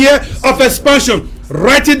is your year of expansion.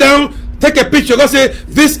 Write it down. Take a picture. God say,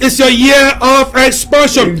 this is your year of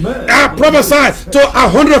expansion. Amen. I prophesy to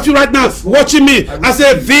 100 of you right now watching me. I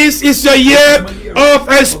say, this is your year of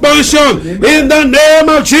expansion. Amen. In the name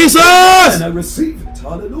of Jesus. And I receive it.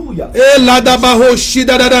 Hallelujah.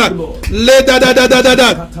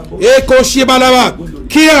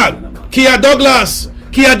 Kia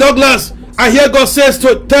Douglas. I hear God says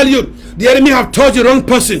to tell you, the enemy have told the wrong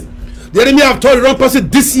person. The enemy have told the wrong person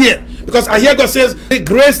this year. Because I hear God says, the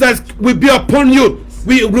grace that will be upon you,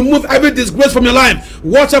 we remove every disgrace from your life.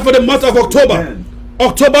 Watch out for the month of October. Amen.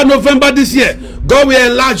 October, November this year. God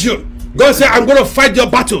will enlarge you. God said, I'm going to fight your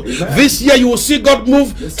battle. This year you will see God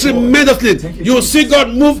move tremendously. You will see God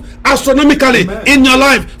move astronomically in your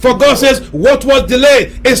life. For God says, what was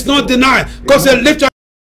delayed is not denied. God said, lift your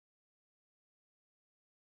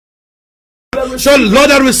so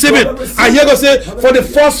Lord, I receive it. I hear God say, for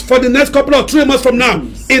the next couple of 3 months from now,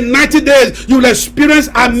 in 90 days, you will experience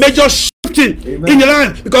a major shifting in your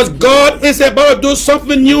life, because God is about to do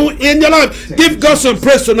something new in your life. Give God some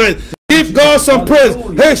praise tonight. Give God some praise.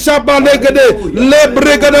 Hey, Shabba Legede, Le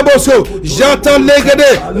Bregada Boso, Jata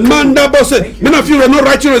Legede, Manda Bose. Many of you are not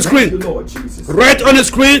writing on the screen. Write on the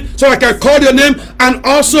screen so I can call your name. And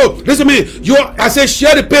also, listen to me. I say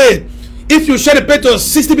share the page. If you share the page to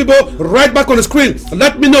 60 people, right back on the screen,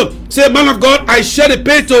 let me know. Say, man of God, I share the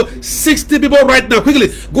page to 60 people right now.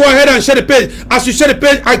 Quickly, go ahead and share the page. As you share the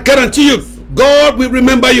page, I guarantee you, God will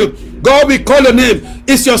remember you. God will call your name.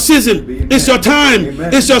 It's your season. It's your time.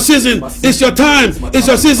 It's your season. It's your time. It's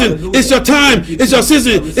your season. It's your time. It's your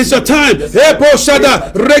season. It's your time. Hey, Paul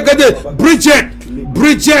Shada, Regade,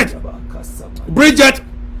 Bridget,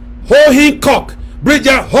 Ho-Hincock.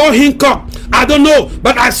 Bridget Ho-Hincock. I don't know,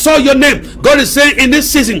 but I saw your name. God is saying in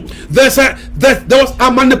this season, there was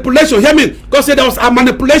a manipulation. Hear me? God said there was a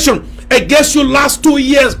manipulation against you last 2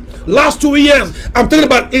 years. Last 2 years. I'm talking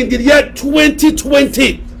about in the year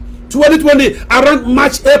 2020. 2020, around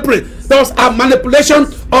March, April, there was a manipulation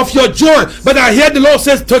of your joy. But I hear the Lord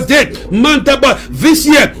says today, this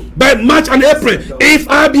year, by March and April, if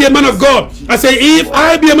I be a man of God, I say, if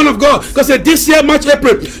I be a man of God, God said this year, March,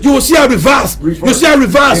 April, you will see a reverse. You see a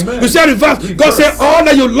reverse. You see a reverse. God said all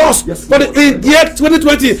that you lost, but in the year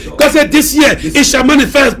 2020, God said this year it shall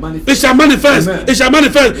manifest. It shall manifest. It shall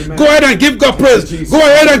manifest. Go ahead and give God praise. Go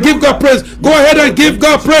ahead and give God praise. Go ahead and give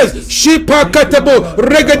God praise. Shipa katabo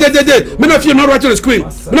regedede. Many of you are not writing on the screen.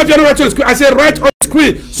 Many of you are not writing on the screen. I say write on the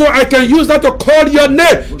screen so I can use that to call your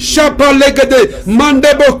name. Shapa legede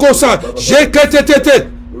mandebo kosa jeketete.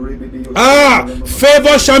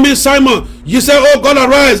 Favor Shamin Simon. You say, oh God,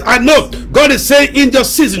 arise. I know God is saying in your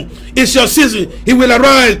season, it's your season, He will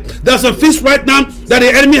arise. There's a feast right now that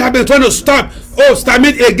the enemy have been trying to stop. Stand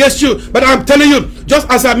against you. But I'm telling you, just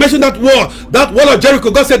as I mentioned that wall of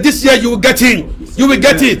Jericho, God said this year you will get in. You will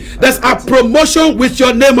get it. There's a promotion with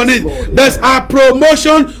your name on it. There's a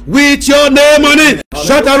promotion with your name on it.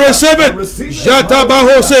 Shut up, receive it. Jata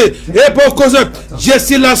Bahose, Epokose,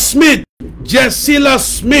 Jessila Smith. Jessila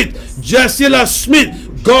Smith.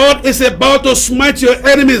 God is about to smite your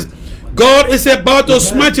enemies. God is about to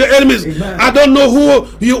smite your enemies. I don't know who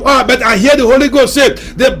you are, but I hear the Holy Ghost say,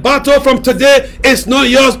 the battle from today is not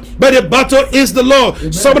yours, but the battle is the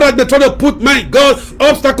Lord. Somebody has been trying to put, my God,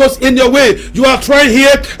 obstacles in your way. You are trying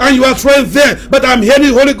here and you are trying there, but I'm hearing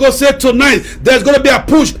the Holy Ghost say tonight, there's going to be a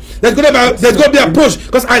push. There's going to be a push,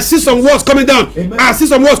 because I see some walls coming down. I see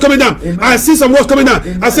some walls coming down. I see some walls coming down.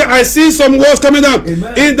 I say I see some walls coming down.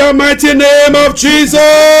 In the mighty name of Jesus.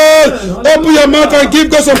 Open your mouth and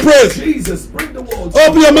give God some praise.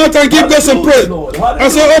 Open your mouth and give God some praise. I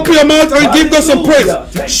say open your mouth and give God some praise.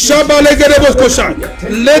 Shaba legede bosha.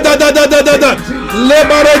 Le da da da da da da. Le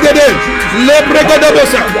baregede. Le bregede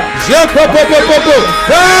bosha. Je po po po po po.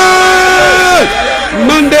 Hey!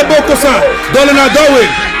 Mande bokosa. Dole na dowe.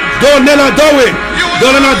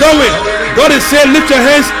 God is saying, lift your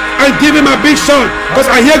hands and give Him a big shout. Because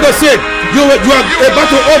I hear God say, you are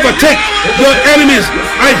about to overtake your enemies.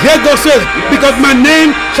 I hear God say, because my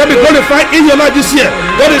name shall be glorified in your life this year.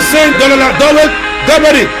 God is saying, get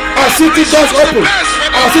ready. Our city doors open.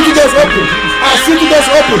 Our city doors open. Our city doors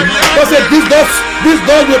open. God said, these doors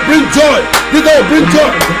will bring joy. These doors will bring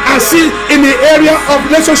joy. I see in the area of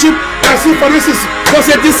relationship, I see finances. God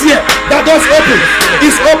said this year, that door's open.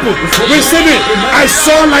 It's open. Receive it. I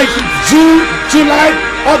saw like June, July,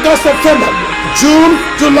 August, September. June,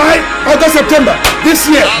 July, August, September. This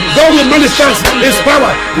year, God will manifest His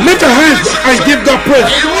power. Lift your hands and give God praise.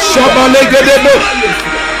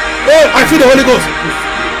 Oh, I feel the Holy Ghost.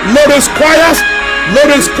 Lawrence Choirs.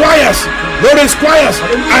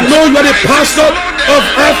 I know you are the pastor of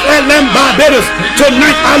FLM Barbados.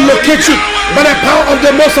 Tonight I locate you by the power of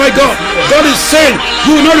the Most High God. God is saying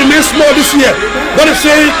you will not remain small this year. God is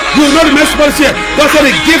saying you will not remain small this year. God said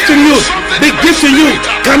the gift in you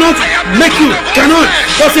cannot make you,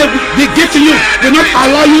 God said the gift in you will not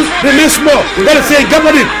allow you to remain small. God is saying, get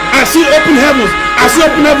ready. I see open heavens.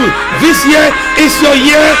 This year is your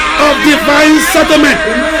year of divine settlement.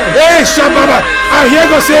 Hey, Shababa, I hear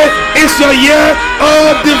God say it's your year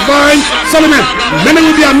of divine settlement. Many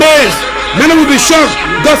will be amazed. Many will be shocked.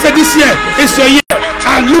 God said this year is your year.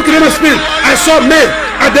 I look in the spirit. I saw May.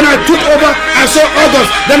 And then I took over, I saw August.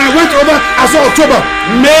 Then I went over, I saw October.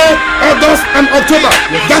 May, August, and October.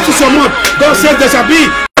 That is your month. God says there shall be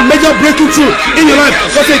a major breaking through in your life.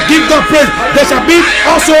 God says give God praise. There shall be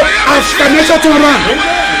also a financial turnaround.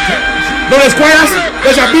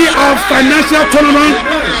 There shall be a financial turnaround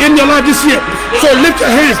in your life this year. So lift your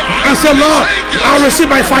hands and say, Lord, I'll receive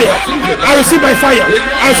by fire. I'll receive by fire.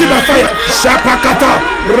 I'll receive by fire. Shapakata.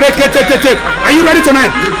 Are you ready tonight?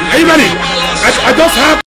 Are you ready? I just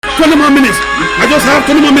have 20 more minutes. I just have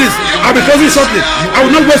 20 more minutes. I'll be closing shortly. I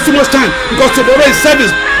will not waste too much time because tomorrow is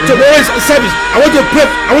service. Tomorrow is service. I want to pray.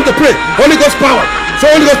 I want to pray. Holy Ghost power. So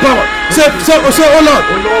Holy Ghost power. Say, oh Lord.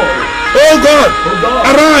 Oh God,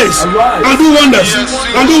 arise and do wonders,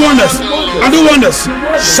 and do wonders, and do wonders.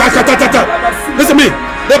 Shakatatata. Listen to me.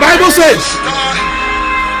 The Bible says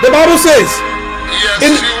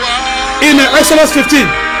in Exodus 15,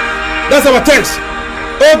 that's our text.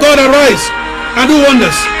 Oh God, arise and do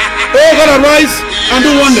wonders. Oh God, arise and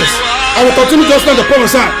do wonders. I will continue just now to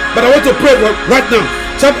prophesy, but I want to pray right now.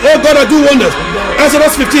 So, oh God, I do wonders.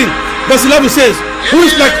 Exodus 15, verse 11 says, who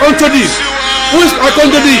is like unto thee? Who is like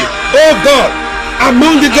unto thee? Oh God,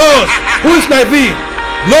 among the gods, who is like thee?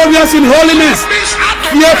 Glorious in holiness,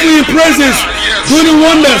 fearful in praises, doing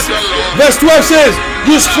wonders. Verse 12 says,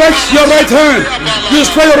 you stretch your right hand, and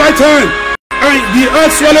the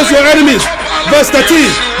earth swallows your enemies. Verse 13,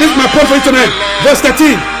 this is my point for you tonight. Verse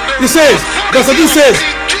 13, it says, it says,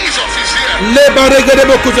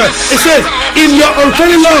 in your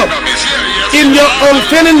unfailing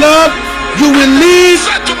love, you will lead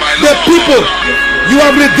the people you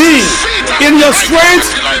have redeemed. In your strength,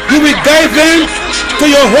 you will guide them to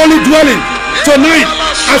your holy dwelling. Tonight,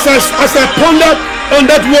 as I ponder on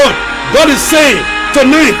that word, God is saying,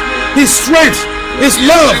 tonight, His strength, His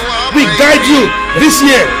love will guide you this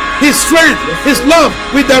year. His strength, His love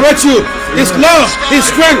will direct you. His love, His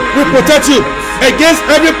strength will protect you against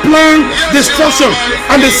every plan, destruction,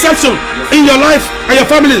 and deception in your life and your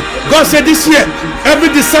family. God said this year, every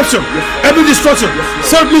deception, every destruction,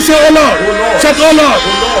 simply say, oh Lord, shout, oh Lord,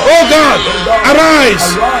 oh God,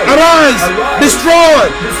 arise, arise, destroy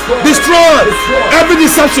every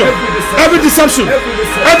deception,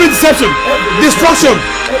 destruction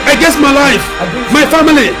against my life, my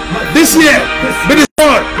family, this year, be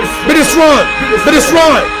destroyed, be destroyed, be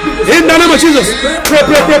destroyed, in the name of Jesus. Pray.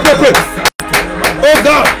 Oh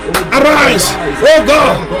God, arise. Oh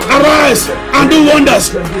God, arise and do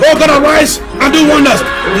wonders. Oh God, arise and do wonders.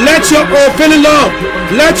 Let your unfailing love,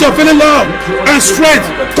 and strength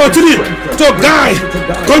continue to guide,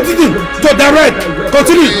 continue to direct,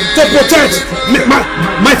 continue to protect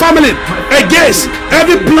my family against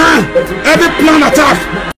every plan attack,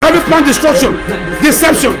 every plan destruction,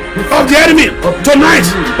 deception of the enemy. Tonight,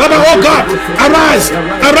 Baba, oh God, arise,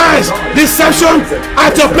 deception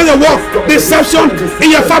at your place of work, deception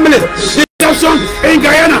in your family, deception in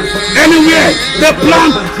Guyana, anywhere they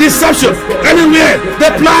plan deception, anywhere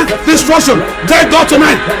they plan destruction. Thank God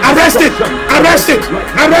tonight, arrest it.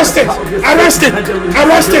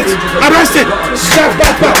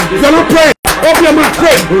 Shabbat, you're not praying. Open your mouth,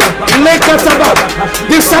 pray.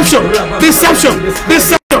 Deception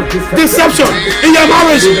in your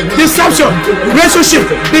marriage, deception, relationship,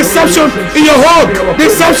 deception in your home,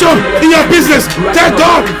 deception in your business. Thank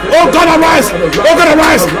God. Oh God, arise.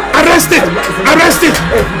 Arrest it.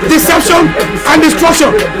 Deception and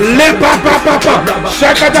destruction.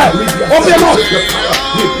 Shakata. Open your mouth.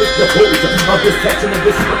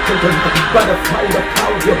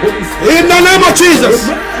 In the name of Jesus.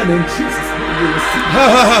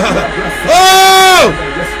 Oh,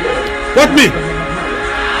 what me?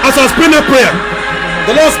 As I was praying that prayer,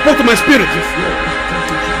 the Lord spoke to my spirit.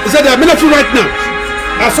 He said there are many of you right now.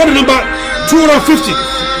 I saw the number 250.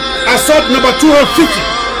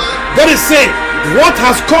 God is saying, what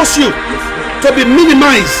has caused you to be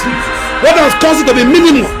minimized? What has caused you to be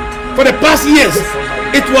minimal for the past years?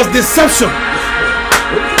 It was deception.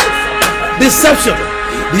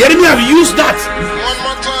 The enemy have used that.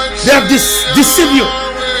 They have deceived you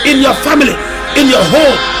in your family, in your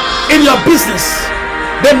home, in your business.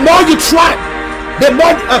 The more you try, the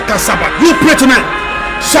more you pray tonight.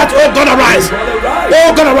 Shout, oh God, arise.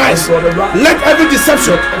 Oh God, arise. Let every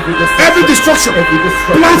deception, every destruction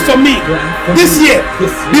planned for me this year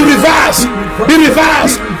be reversed. Now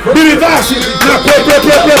pray.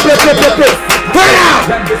 Pray out.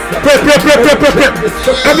 Pray.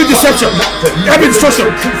 Every deception, every destruction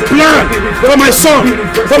plan for my son,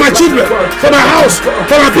 for my children, for my house,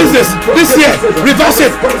 for my business this year, reverse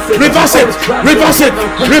it. Pray.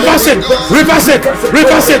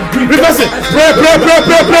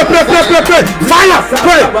 Fire.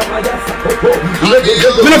 Pray.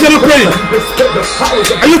 Many of you are not praying.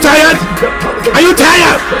 Are you tired? Are you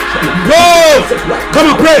tired? No.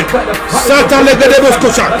 Come on, pray. In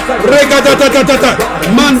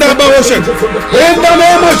the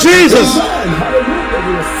name of Jesus.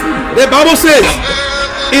 The Bible says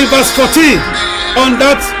in verse 14 on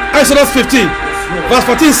that Exodus 15, verse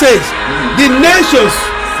 14 says, the nations,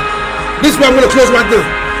 this is where I'm going to close right now.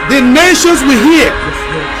 The nations will hear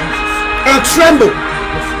and tremble.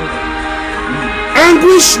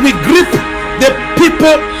 Anguish will grip the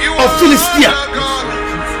people of Philistia.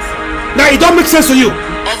 Now it don't make sense to you.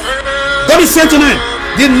 God is saying tonight,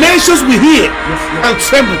 the nations will hear and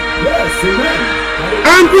tremble.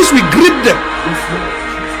 Anguish will grip them.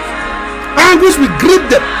 Anguish will grip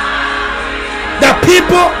them. The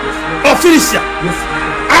people of Philistia.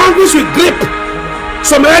 Anguish will grip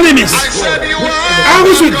some enemies.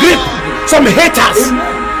 Anguish will grip some haters.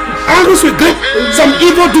 Anguish will grip some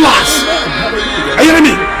evildoers. Are you hearing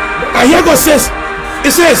me? I hear God says,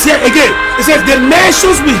 it says here again, it says the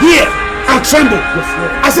nations will hear and tremble.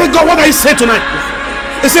 I said, God, what are you saying tonight?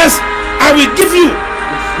 It says, I will give you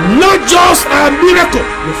not just a miracle.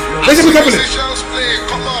 Listen to me carefully.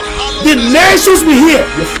 The nations will hear.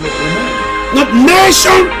 Not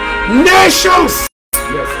nations.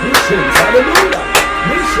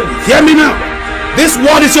 Hear me now. This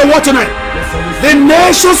word is your word tonight. The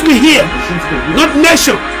nations will hear. Not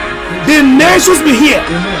nation. The nations will hear.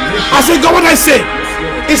 I said, God, what I say?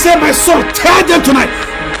 He said, my son, tell them tonight.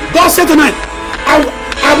 God said tonight,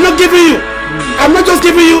 I'm not giving you, I'm not just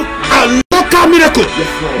giving you a local miracle,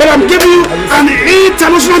 but I'm giving you an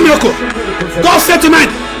international miracle. God said tonight,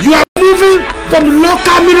 you are moving from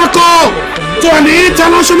local miracle to an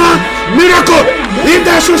international miracle. If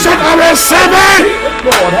that should shout, I will save it.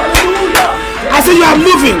 I said, you are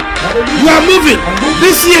moving. You are moving.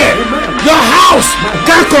 This year, your house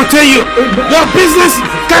can't contain you. Your business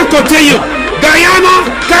can't contain you. Diana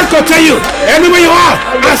can't contain you. Anywhere you are,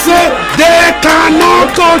 I say, they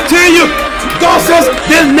cannot contain you. God says,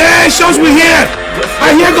 the nations will hear.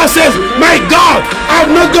 I hear God says, my God, I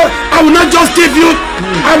will not just give you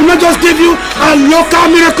a local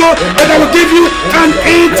miracle, but I will give you an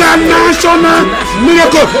international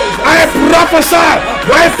miracle. I prophesy.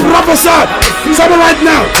 Someone right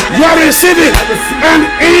now, you are receiving an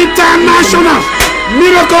international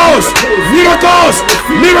miracles.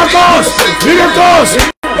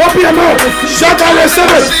 Open your mouth. Shout out and say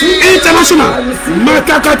it. International.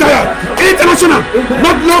 International.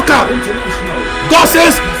 Not local. God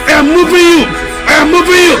says, I am moving you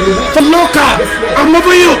from local. I'm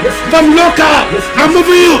moving you from local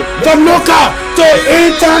to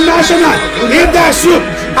international. If that's true,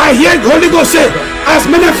 I hear Holy Ghost say, as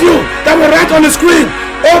many of you that will write on the screen,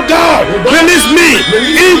 oh God, release me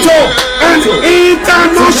into an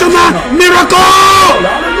international miracle.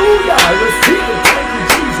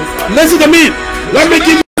 Listen to me. Let me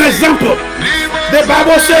give you an example. The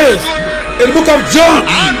Bible says in the book of John,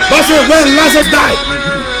 when Lazarus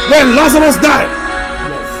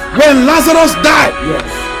died,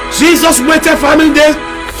 Jesus waited for how many days?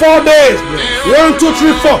 4 days. 1, 2,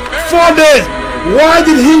 3, 4. 4 days. Why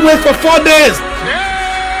did he wait for 4 days?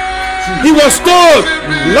 He was told,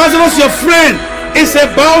 Lazarus, your friend, is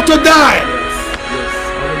about to die.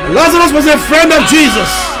 Lazarus was a friend of Jesus.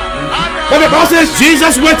 But the Bible says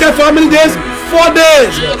Jesus waited for how many days? 4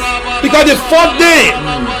 days. Because the 4th day,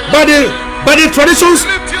 by the traditions,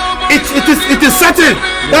 it is certain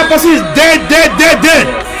that person is dead.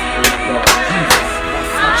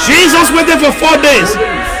 Jesus waited for 4 days.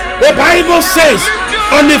 The Bible says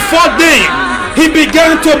on the 4th day, he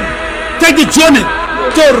began to take the journey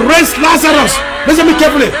to raise Lazarus. Listen to me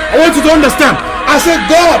carefully. I want you to understand. I said,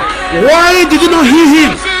 God, why did you not heal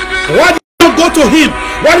him? Why did you not go to him?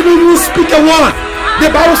 Why did you speak a word? The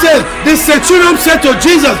Bible says, the centurion said to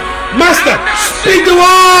Jesus, Master, speak the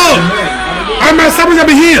word, and my servant shall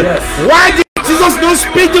be healed. Why did Jesus not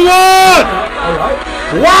speak the word?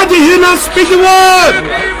 Why did he not speak the word?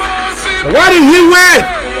 Why did he wait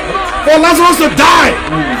for Lazarus to die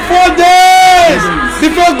 4 days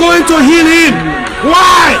before going to heal him?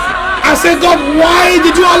 Why? I said, God, why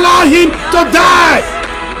did you allow him to die?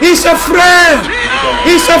 He's a friend.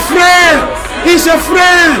 He's a friend. He's a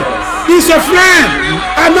friend. He's a friend.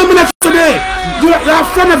 I know many of you today, you are a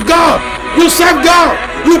friend of God. You serve God.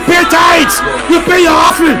 You pay tithes. You pay your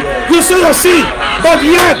offering. You sow your seed. But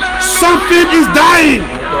yet, something is dying.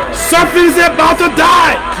 Something is about to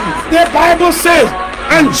die. The Bible says,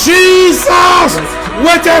 and Jesus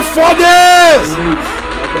waited 4 days.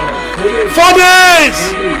 4 days.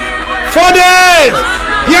 4 days.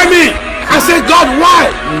 Hear me. I said, God, why?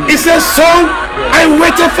 He says, son, I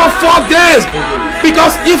waited for 4 days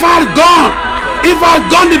because if I had gone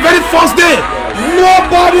the very first day,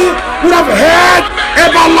 nobody would have heard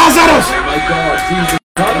about Lazarus.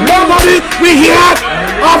 Nobody will hear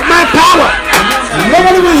of my power.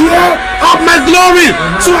 Nobody will hear of my glory.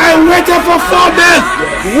 So I waited for 4 days.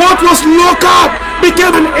 What was local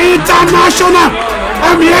became an international.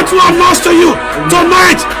 I'm here to announce to you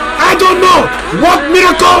tonight. I don't know what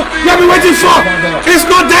miracle you have been waiting for. It's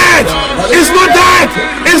not dead. It's not dead.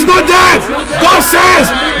 It's not dead. God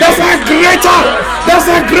says there's a greater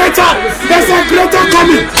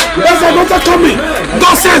coming. There's a greater coming.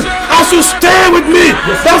 God says, as you stay with me,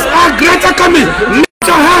 there's a greater coming. Lift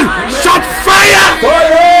your hand. Shout fire.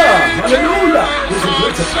 Hallelujah.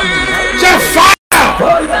 Shout fire.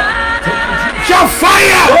 Shout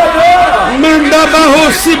fire.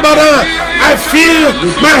 I feel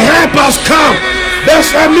my help has come. There's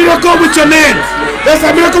a miracle with your name. There's a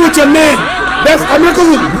miracle with your name. There's a miracle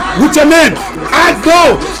with your name. I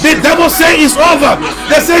go. The devil say it's over.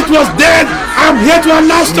 They say it was dead. I'm here to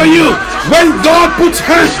announce to you, when God puts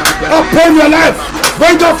hands upon your life,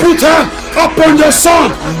 when God puts hands upon your son,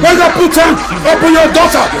 when God puts hands upon your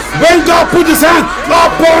daughter, when God puts his hand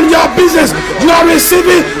upon your business, you are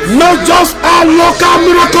receiving not just a local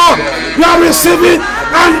miracle, you are receiving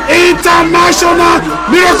an international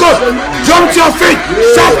miracle. Jump to your feet.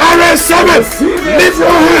 Shout RS7. Lift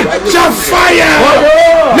your hand. Shout fire.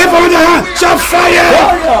 Lift your hand. Shout fire.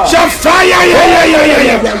 Shout fire.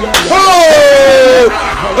 Yeah.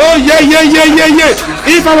 Oh yeah.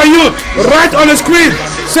 If I were you, write on the screen.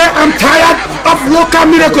 Say, I'm tired of local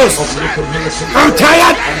miracles. I'm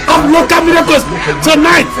tired of local miracles.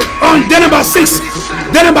 Tonight on day number 6.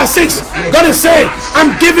 Day number 6. God is saying,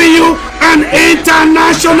 I'm giving you an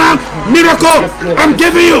international miracle. I'm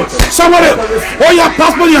giving you. Somebody, hold your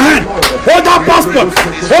passport in your hand. Hold that passport.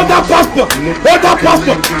 Hold that passport. Hold that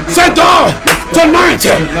passport. Say, God, tonight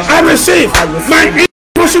I receive my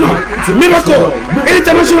international miracle.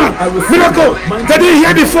 International miracle. They didn't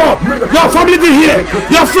hear before. Your family didn't hear.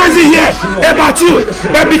 Your friends didn't hear about you.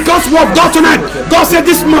 But because we have got tonight, God said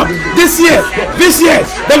this month, this year, they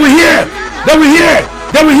will hear. They will hear.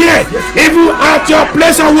 They will hear. Even at your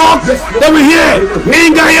place of work, they will hear.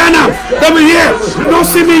 In Guyana, they will hear. They don't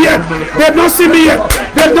see me yet. They don't see me yet.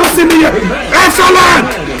 They don't see me yet. FLM.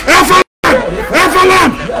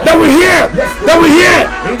 They will hear. They will hear.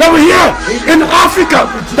 They will hear. In Africa,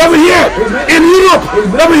 they will hear. In Europe,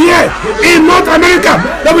 they will hear. In North America,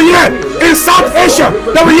 they will hear. In South Asia,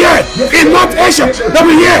 they will hear. In North Asia, they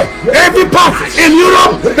will hear. Every part in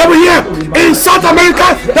Europe, they will hear. In South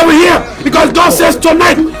America, they will hear. Because God says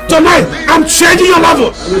tonight, I'm changing your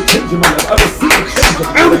level.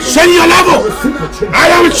 I'm changing your level. I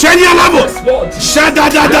am changing your level.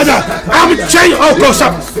 I'm changing. Oh, close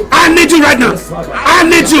up. I need you right now. I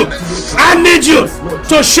need you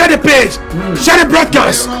to share the page, share the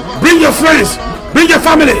broadcast. Bring your friends, bring your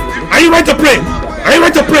family. Are you ready to pray? Are you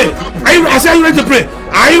ready to pray? Are you ready to pray?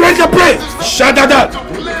 Are you ready to pray? Shout that out.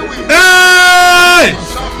 Hey!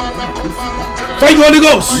 Thank you, Holy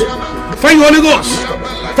Ghost. Thank you, Holy Ghost.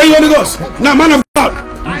 Thank you, Holy Ghost. Now, man of God,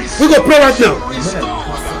 we're going to pray right now.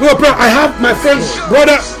 We're going to pray. I have my friend,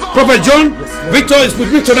 brother, Prophet John Victor is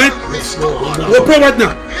with me tonight. We'll pray right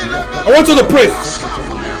now. I want you to pray.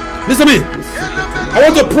 Listen to me. I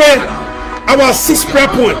want to pray our 6th prayer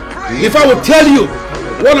point. If I will tell you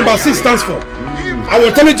what number 6 stands for, I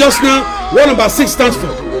will tell you just now what number 6 stands for.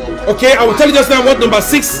 Okay, I will tell you just now what number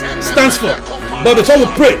 6 stands for. But before we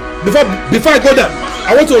pray, before I go there,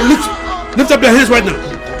 I want to lift up your hands right now.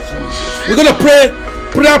 We're going to pray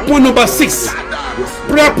prayer point number 6.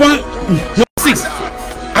 Prayer point number 6.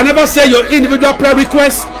 I never say your individual prayer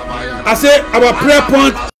request. I say our prayer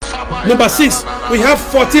point number 6. We have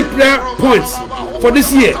 14 prayer points for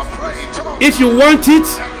this year. If you want it,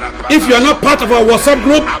 if you are not part of our WhatsApp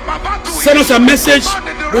group, send us a message.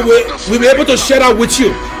 We'll be able to share that with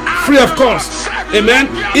you free of cost. Amen.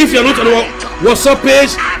 If you're not on our WhatsApp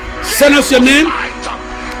page, send us your name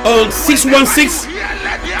on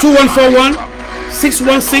 616-2141,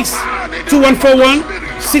 616-2141,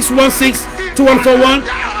 616-2141.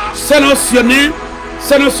 Send us your name,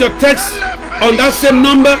 send us your text on that same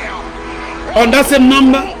number, and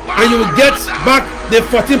you will get back the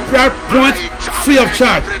 14 prayer point free of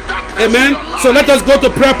charge. Amen. So let us go to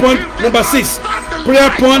prayer point number 6. Prayer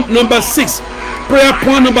point number 6. Prayer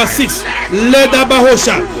point number 6.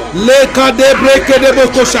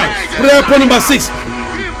 Prayer point number 6.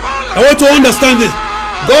 I want to understand this.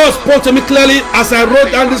 God spoke to me clearly as I wrote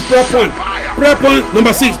down this prayer point. Prayer point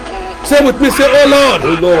number 6. Say with me, say, oh Lord.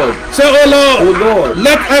 Oh Lord. Say, oh Lord. Oh Lord.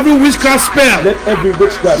 Let every witchcraft spell. Let every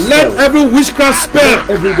witchcraft spell. Let every witchcraft spell.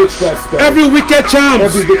 Every witchcraft spell. Every wicked charm.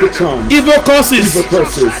 Every wicked charm. Evil curses. Evil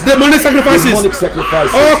curses. Demonic sacrifices. Demonic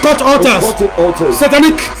sacrifices. All cut altars. Altars.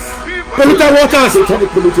 Satanic polluted waters. Satanic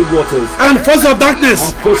polluted waters. And forces of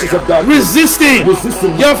darkness. And forces of darkness. Resisting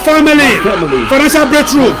your family. Financial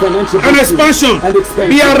breakthrough. And expansion.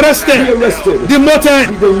 Be arrested.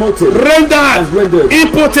 Demoted. Rendered.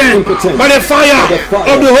 Impotent. By the fire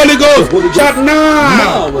of the Holy Ghost. Shout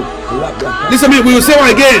now. Listen to me. We will say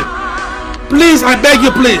it again. Please, I beg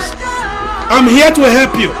you, please. I'm here to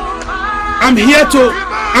help you. I'm here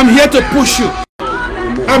to push you.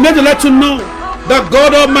 I'm here to let you know that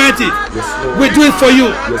God Almighty will do it for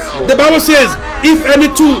you. The Bible says, if any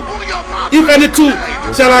two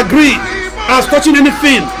shall agree as touching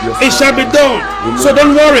anything, it shall be done. So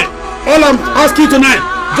don't worry. All I'm asking you tonight,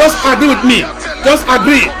 just agree with me. Just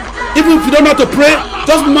agree. Even if you don't know how to pray,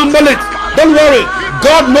 just mumble it. Don't worry.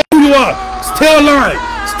 God knows who you are. Stay alive.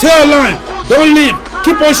 Stay alive. Don't leave.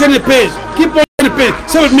 Keep on sharing the page. Keep on sharing the page.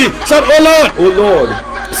 Say with me. Say, oh Lord. Oh Lord.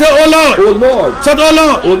 Say, oh Lord. Oh Lord. Say, oh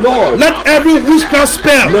Lord. Oh Lord. Let every witchcraft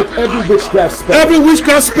spell. Let every witchcraft spell. Every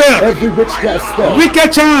witchcraft spell. Every witchcraft spell.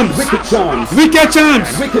 Wicked charms. Wicked charms. Wicked charms.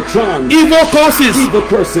 Wicked charms. Evil curses. Evil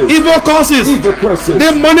curses. Evil curses. Evil curses.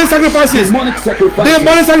 Demonic sacrifices. Demonic sacrifices.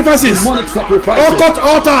 Demonic sacrifices. Demonic sacrifices. Occult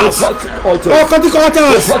altars. Occultic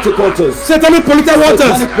altars. Occultic altars. Satanic polluted waters.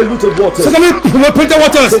 Satanic polluted waters. Satanic polluted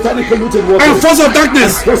waters. Satanic polluted waters. And forces of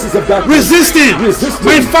darkness. Forces of darkness. Resisting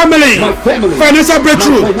my family. Financial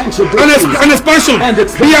breakthrough. And expansion.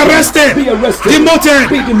 Be arrested. Demoted.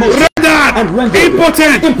 Rendered.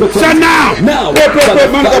 Impotent. Shut now.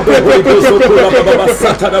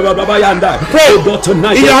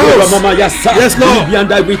 Tonight, in your house. Yes, Lord.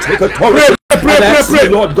 And we take authority. Pray,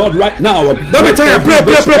 Lord God, right now. Don't be tired. Pray.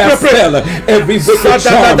 Every wicked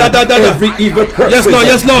charm, every evil person,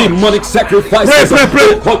 yes, Lord. Demonic sacrifices,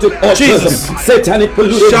 occultic altars, satanic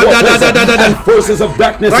polluted waters, and forces of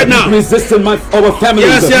darkness right now. Resisting our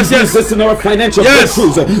families, resisting our financial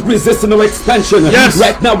breakthroughs, resisting our expansion.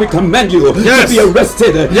 Right now, we command you to be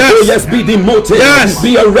arrested. Oh yes, be demoted.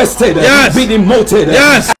 Be arrested. Be demoted.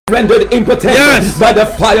 Rendered impotent by the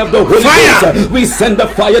fire of the Holy Ghost. We send the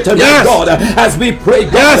fire tonight, God, as we pray,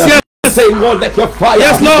 God. Say, Lord, let your fire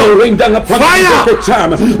rain down upon every wicked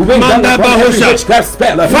charm, rain down upon every witchcraft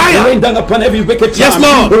spell, rain down upon every wicked charm,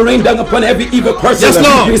 rain down upon every evil person.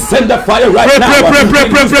 We send the fire right now. We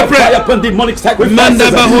lose the fire upon demonic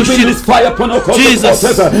sacrifices. We lose fire upon occultic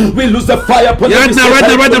altars. We lose the fire upon every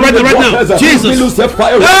Jesus. We lose the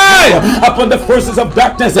fire right now upon the forces of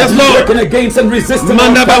darkness working against and resisting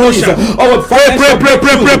our families. Our financial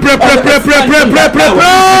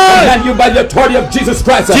command you by the authority of Jesus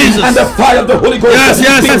Christ. And the fire of the Holy Ghost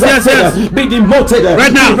be demoted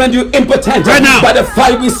right now. We render you impotent right now. By the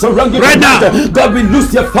fire we surround you right now. God, we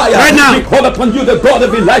loose your fire right now. We call upon you, the God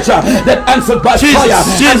of Elijah, that answered by fire.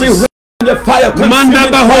 And we the fire,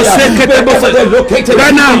 wherever they're located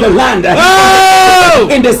right now. In the land,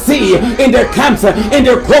 in the sea, in their camps, in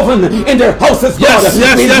their coven, in their houses, God.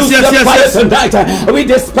 We lose your fire tonight. We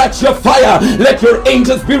dispatch your fire. Let your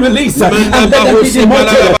angels be released and let them be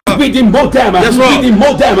demoted. We demote them. We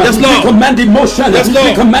demote them. We command demotion.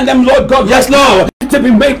 We command them, Lord God, now to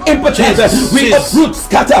be made impotent. We uproot,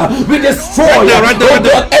 scatter, we destroy,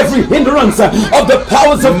 God, every hindrance of the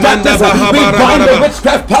powers of darkness. We bind the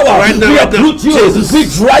witchcraft power. We uproot you. We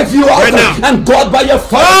drive you out. And God, by your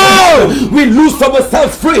fire, we lose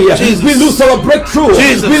ourselves free. We lose our breakthrough.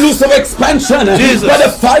 We lose our expansion. By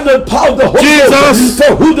the final power of the Holy Ghost.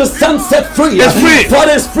 So who the Son set free is free. God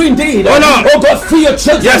is free indeed. Oh God, free your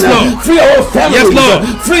children. Free our families.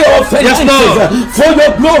 Free our finances. For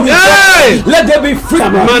your glory. Let there be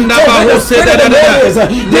freedom.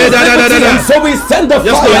 So we send the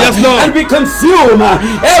fire and we consume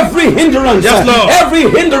every hindrance, every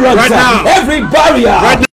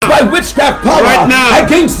barrier by witchcraft power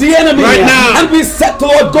against the enemy. And we set to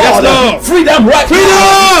our God freedom now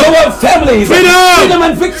to our families, freedom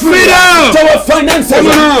and victory to our finances,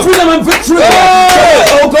 freedom and victory to,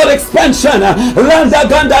 oh God, expansion. Landa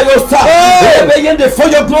Ganda Yosa, for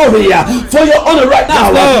your glory, for your honor right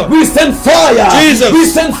now. We send fire. We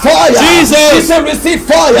send fire. We send receive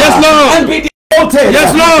fire and be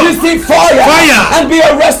receive fire and be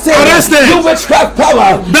arrested. You witchcraft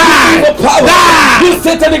power, you evil power, you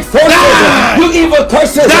satanic forces, you evil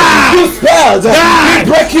curses, you spells, we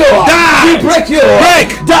break you,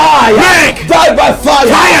 die by fire,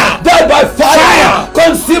 die by fire,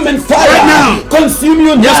 consuming fire, consume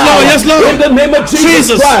you now, in the name of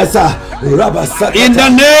Jesus Christ. In the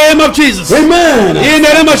name of Jesus. Amen. In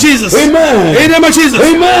the name of Jesus. Amen. In the name of Jesus.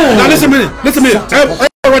 Amen. Now listen a minute. Listen a minute.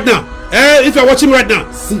 Right now. If you're watching right now,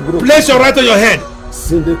 place your right on your head.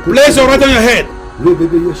 Place your right on your head.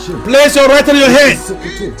 Place your right on your head.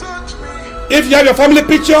 If you have your family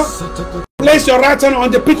picture, place your right hand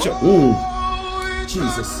on the picture.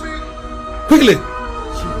 Jesus. Quickly.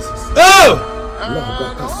 Jesus. Oh!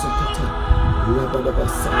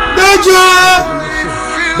 Danger!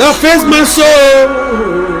 That face my soul.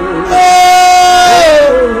 Oh!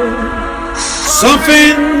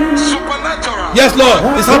 Something. Yes, Lord.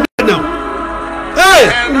 It's happening now. Hey!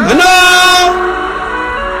 No!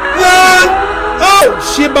 Oh!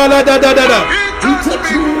 Shibala da da da da.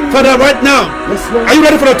 Father, right now, are you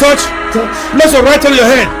ready for the touch? Place your right on your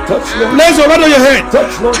head. Place your right on your head.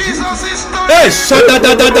 Hey, shada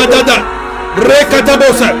da da da da da.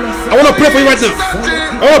 Rekatabosa. I want to pray for you right now.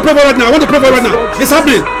 I want to pray for you right now. I want to pray for you right now. It's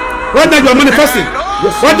happening. Right now you are manifesting.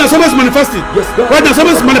 Right now someone's manifesting. Right now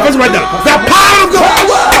someone's manifesting right now. The power of God.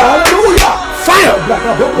 Fire.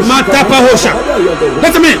 Matapahosha.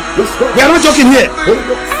 Listen to me. We are not joking here.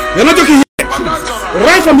 We are not joking here.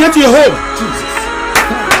 Right from here to your home.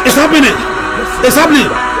 It's happening. It's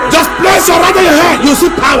happening. Just place your right on your head. You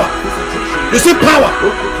see power. You see power.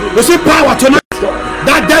 You see power tonight.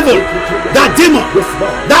 That devil, that demon,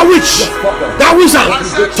 that witch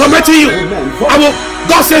tormenting you.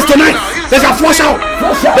 God says tonight, there's a flush out.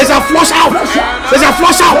 There's a flush out. There's a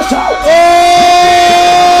flush out.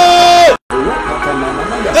 Oh!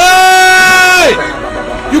 Hey!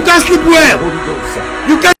 You can't sleep well.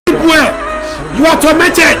 You can't sleep well. You are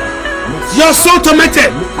tormented. Your soul tormented.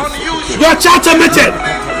 Your child tormented.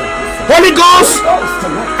 Holy Ghost,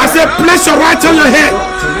 I said, place your right on your head.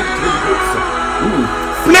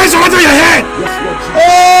 Place your right on your head. Oh!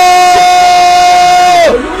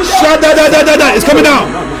 Shada-da-da-da-da. It's coming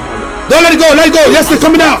down. Don't let it go. Let it go. Yes, it's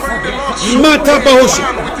coming down.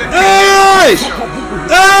 Hey!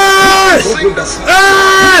 Hey!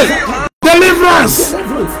 Hey! Deliverance!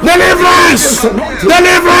 Deliverance!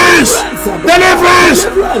 Deliverance! Deliverance!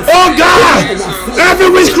 Oh God!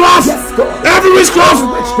 Every witchcraft!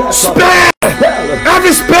 Spare!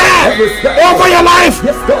 Every spare over your life!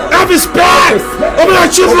 Every spare over your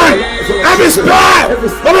children! Every spare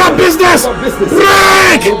over your business!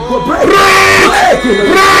 Break! Break!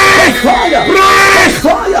 Break! Break!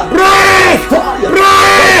 Break!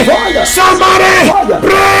 Break! Somebody!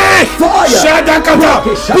 Break! Shadakata!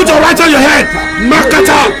 Put your right on your head!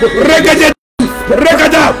 Makata! Regada!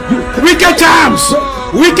 Regada! Wicked charms!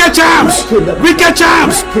 Wicked charms! Wicked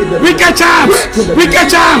charms! Wicked charms! Wicked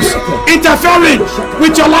charms! Interfering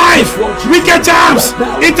with your life! Wicked charms!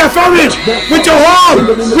 Interfering with your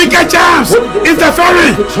home! Wicked charms!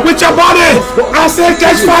 Interfering with your body! I say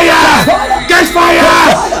catch fire! Catch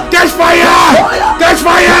fire! Catch fire! Catch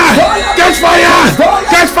fire! Catch fire!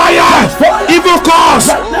 Catch fire! Evil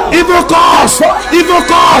cause! Evil cause! Evil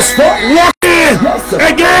cause! Working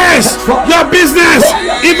against your business!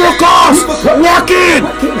 Evil cause! Working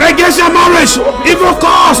against your marriage! Evil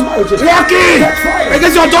cause! Working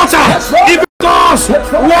against your daughter! Evil cause!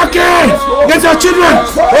 Working against your children!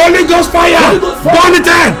 Holy Ghost fire! Burn it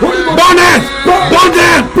then! Burn it! Burn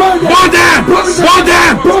them! Burn them! Burn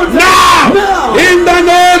them! Now! In the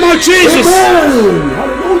name of Jesus!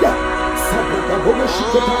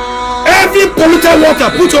 Every polluted water,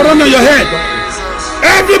 put your hand on your head.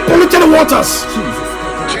 Every polluted waters,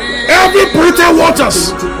 every polluted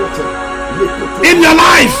waters in your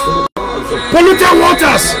life, polluted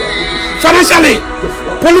waters financially,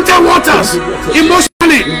 polluted waters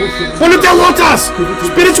emotionally, polluted waters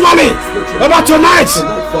spiritually. About tonight,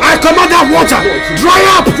 I command that water dry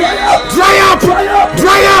up, dry up,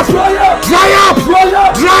 dry up, dry up,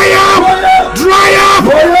 dry up, dry up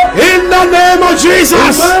in the name of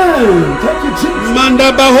Jesus.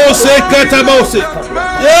 Manda bahose katabose.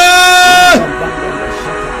 Yeah.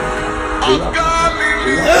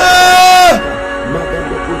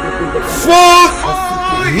 For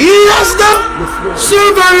he has done so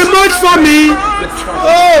very much for me.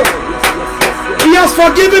 Oh, he has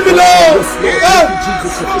forgiven me, Lord.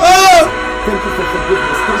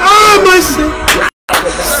 Oh, my sin.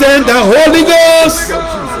 Send the Holy Ghost.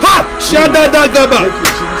 Ha! Shadadagaba.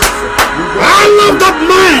 I love that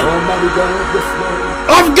man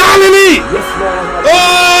of Galilee.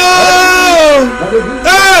 Oh,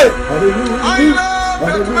 hey!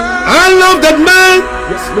 I love that man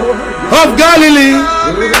of Galilee,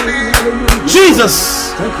 Jesus,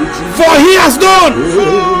 for he has done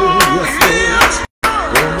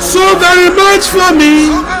so very much for me.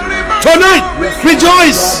 Tonight,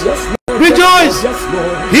 rejoice, rejoice.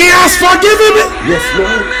 He has forgiven me.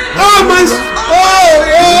 Oh my,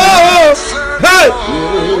 hey,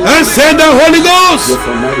 and send the Holy Ghost.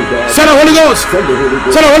 Send the Holy Ghost.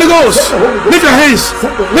 Send the Holy Ghost. Lift your hands.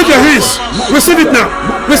 Lift your hands. Receive it now.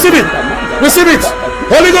 Receive it. Receive it.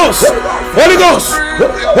 Holy Ghost. Holy Ghost.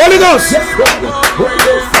 Holy Ghost.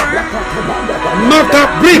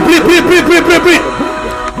 Breathe.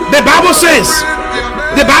 The Bible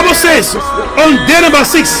says on day number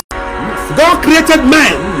 6, God created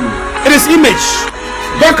man in his image.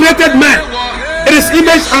 God created man in his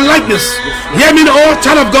image and likeness. Hear me, oh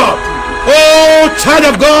child of God. Oh child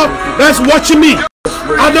of God that's watching me.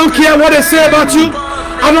 I don't care what they say about you.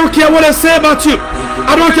 I don't care what they say about you.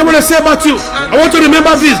 I don't care what they say about you. I want you to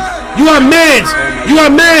remember this. You are made. You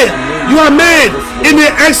are made. You are made in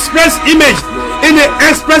the express image. In the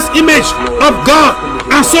express image of God.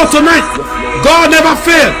 And so tonight, God never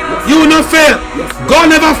failed. You will not fail. God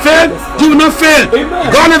never failed. You will not fail.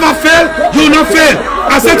 God never failed. You will not fail.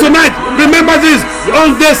 I said tonight, remember this.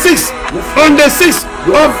 On the 6th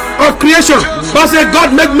of creation, God said,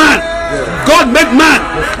 God made man. God made man.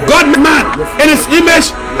 God made man in his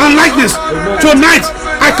image and likeness. Tonight,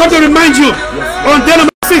 I come to remind you, on day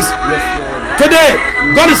number 6, today,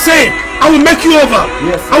 God is saying, I will make you over.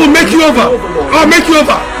 I will make you over. I'll make you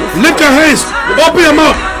over. Lift your hands. Open your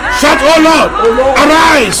mouth. Shout, oh Lord,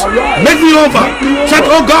 arise, make me over. Shout,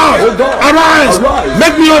 oh God, arise,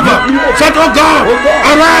 make me over. Shout, oh God,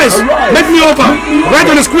 arise, make me over. Right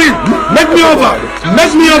on the screen, make me over,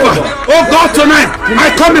 make me over. Oh God, tonight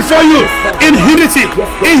I come before you in humility,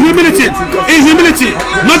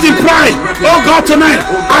 not in pride. Oh God, tonight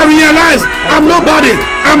I realize I'm nobody,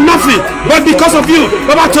 I'm nothing, but because of you.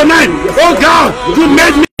 But tonight, oh God, you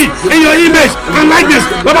made me in your image and likeness.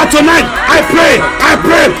 But tonight I pray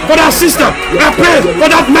for that sister, I pray for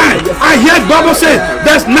that man. I hear Bible say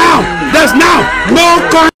there's now no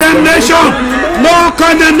condemnation.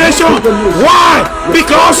 Why?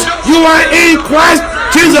 Because you are in Christ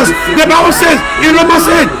Jesus. The Bible says in Romans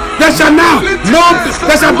 8, there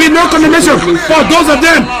shall be no condemnation for those of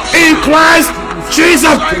them in Christ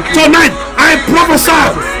Jesus. Tonight I prophesy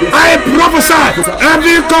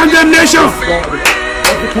every condemnation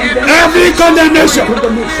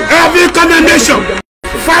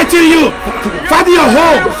fighting you, fighting your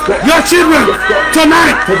home, your children.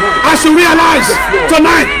 Tonight I should realize,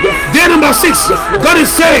 tonight, day number 6, God is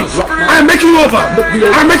saying, I make you over.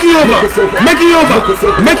 I make you over. Make you over.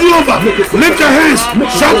 Make you over. Lift your hands.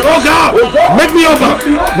 Shout, oh God, make me over.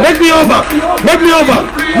 Make me over. Make me over.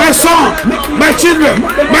 My son, my children,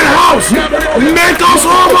 my house, make us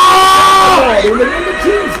over.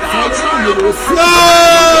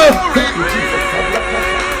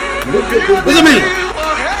 Listen to me.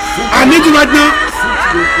 I need you right now.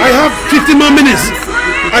 I have 15 more minutes.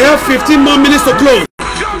 I have 15 more minutes to close.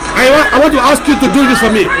 I want to ask you to do this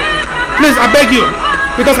for me. Please, I beg you.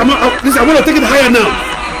 Because I want to take it higher now.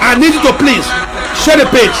 I need you to please share the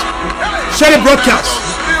page. Share the broadcast.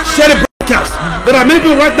 Share the broadcast. There are many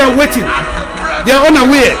people right now waiting. They are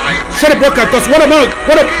unaware. Share the broadcast. Because what I'm about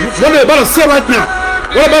to say right now,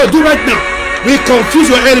 what I'm about to do right now, we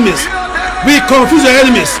confuse your enemies. We confuse your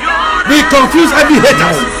enemies. We confuse every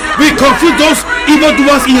hater. We confuse those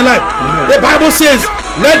evildoers in your life. The Bible says,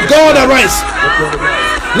 let God arise.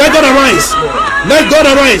 Let God arise. Let God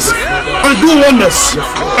arise and do wonders.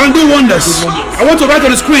 And do wonders. I want to write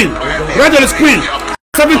on the screen. Write on the screen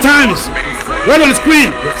 7 times. Write on the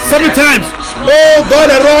screen 7 times. Oh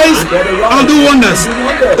God, arise and do wonders.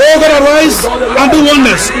 Oh God, arise and do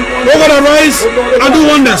wonders. Oh God, arise and do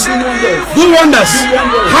wonders. Do wonders.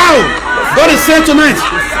 How? God is saying tonight,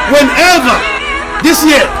 whenever this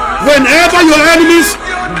year, whenever your enemies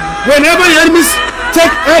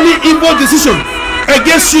take any evil decision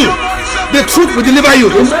against you, the truth will deliver you.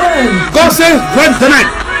 God says right tonight,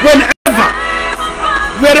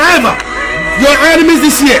 wherever your enemies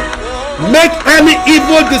this year make any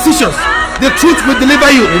evil decisions, the truth will deliver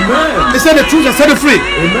you. He said the truth shall set you free.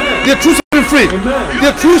 The truth shall set you free.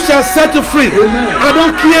 The truth shall set you free. I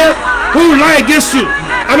don't care who lie against you.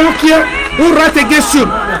 I don't care who write against you.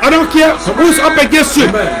 I don't care who's up against you.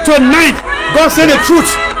 Tonight, God said the truth.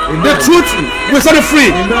 The truth will set you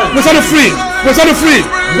free. Will set you free. Will set you free.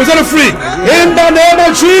 Will set you free. In the name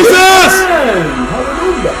of Jesus.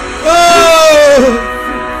 Oh.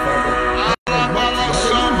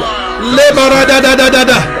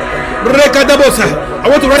 I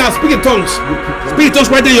want to write out, speak in tongues. Speak in tongues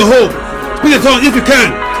right in your home. Speak in tongues if you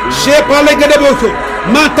can.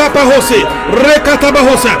 Mantapa Hose,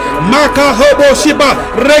 Rekatabahosa, Maka Hobo Shiba,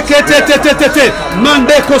 Rekete,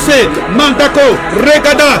 Mandekose, Mandako,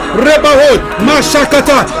 Regada, Rebaho,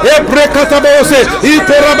 Mashakata, Ebrekatabaose,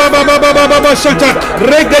 Ikorababa Shanta,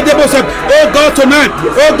 Regedebose. Oh God tonight,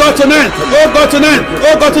 oh God tonight, oh God tonight,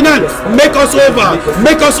 oh God tonight, make us over,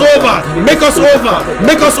 make us over, make us over,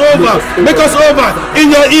 make us over, make us over in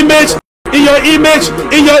your image. In your image,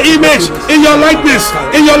 in your image, in your likeness,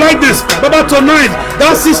 in your likeness. Baba, tonight,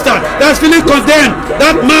 that sister that's feeling condemned,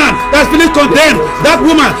 that man that's feeling condemned, that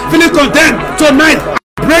woman feeling condemned, tonight,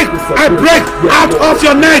 I break out of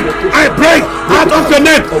your neck. I break out of your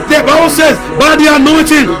neck. The Bible says, by the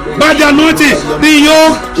anointing, the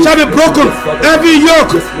yoke shall be broken. Every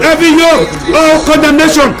yoke of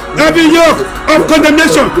condemnation, every yoke of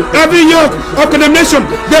condemnation, every yoke of condemnation,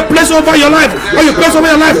 they place over your life, or you place over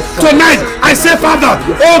your life tonight. I say, Father,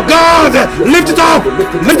 oh God, lift it up,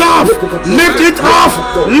 lift it off, lift it off,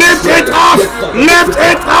 lift it off, lift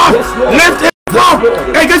it off, lift it off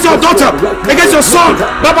against your daughter, against your son.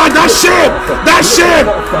 Baba, that shame,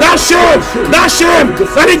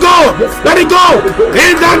 let it go,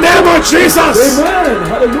 in the name of Jesus.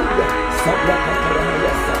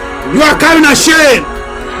 You are carrying a shame,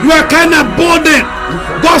 you are carrying a burden.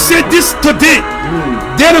 God said this today,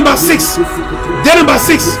 day number 6.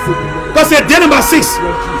 God said day number 6,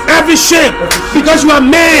 every shame, because you are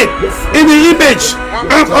made in the image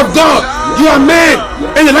of God, you are made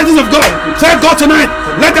in the likeness of God. Tell God tonight,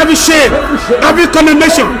 let every shame, every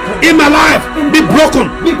condemnation in my life be broken.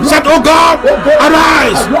 Said, oh God,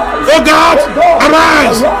 arise, oh God,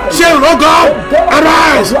 arise. Shame, oh God,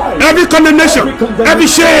 arise. Every condemnation, every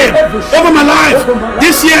shame over my life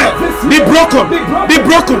this year be broken,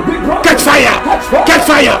 catch fire, catch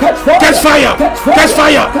fire, catch fire, catch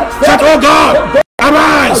fire. Said, oh God,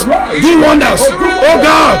 arise, do wonders. Oh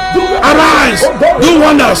God, arise, do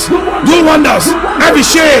wonders, do wonders. Every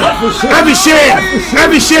shame, every shame,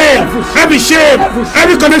 every shame, every shame,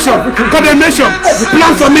 every condemnation,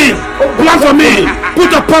 plan for me,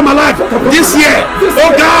 put upon my life this year.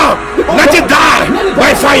 Oh God, let it die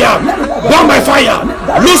by fire, burn by fire.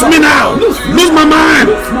 Lose me now, lose my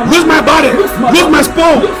mind, lose my body, lose my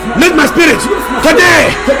soul, lose my spirit.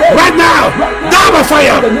 Today, right now, die by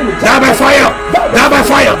fire, die by fire, die by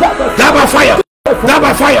fire, die by fire, die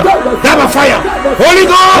by fire, die by fire. Holy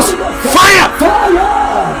Ghost, fire.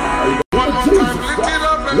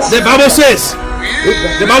 The Bible says,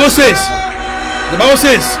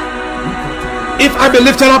 if I be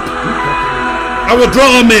lifted up, I will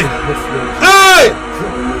draw all men. Hey,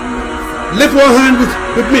 lift one hand with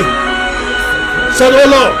me. Said, oh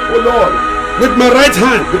Lord, with my right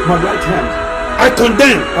hand, I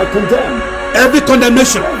condemn every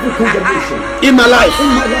condemnation in my life.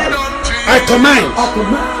 I command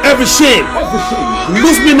every shame,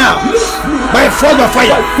 loose me now by force of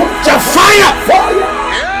fire. Fire!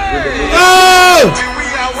 Oh!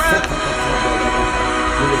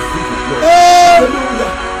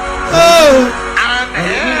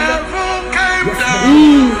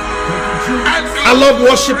 I love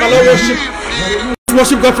worship.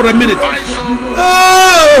 Worship God for a minute.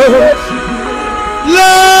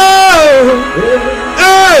 Lord,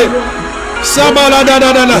 hey, Sabala da da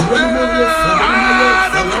da da,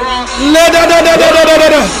 la da da da da da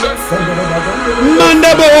da,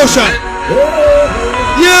 Manda Bohosha,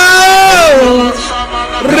 yeah,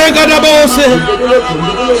 Regada Bohose,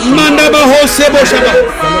 Manda Bohose Boshaba,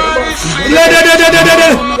 la da da da da da,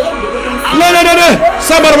 la da da da.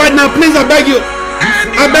 Somebody right now, please, I beg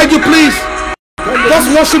you, please. Just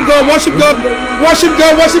worship God, worship God, worship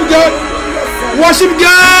God, worship God, worship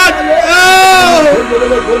God.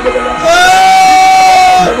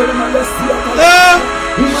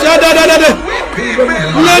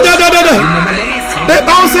 The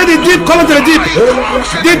Bible said the deep calls to the deep.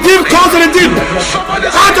 The deep calls to the deep.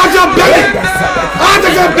 Out of your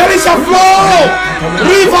belly shall flow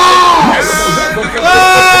rivers.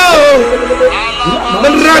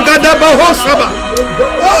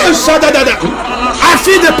 I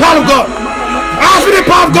feel the power of God. I feel the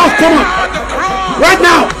power of God. Come on. Right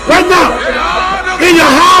now. In your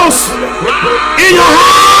house.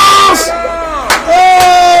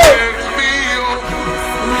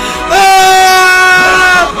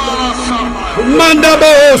 Manda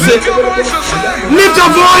Bohose. Lift your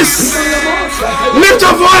voice.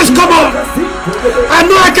 Come on. I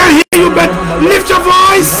know I can hear you, but lift your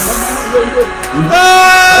voice.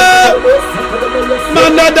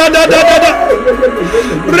 Manda da da da da.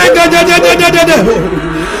 Rega da da da da da.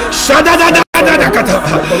 Shada da da da da kata.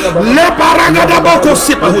 Le paraga da boko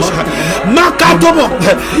sipa husha. Makatobo.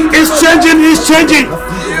 It's changing. It's changing.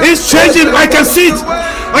 It's changing. I can see it.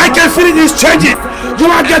 I can feel it. It's changing. You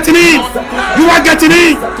are getting in. You are getting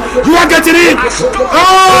in. You are getting in.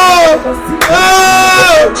 Oh!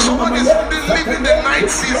 Oh! Somebody's been living the night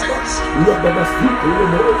seasons.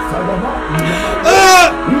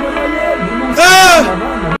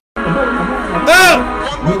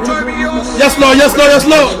 Yes, Lord. Yes, Lord. Yes,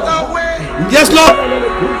 Lord. Yes, Lord.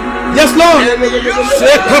 Yes, Lord.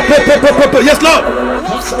 Yes, Lord.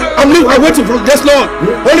 I'm waiting for. Yes, Lord.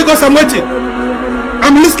 Holy Ghost, I'm waiting.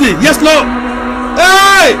 I'm listening. Yes, Lord.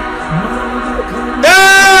 Hey!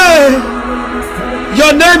 Hey!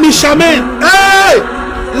 Your name is Shaman. Hey!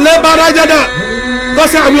 Lebarajada. God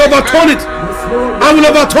said, I will overturn it. I will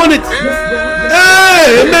overturn it.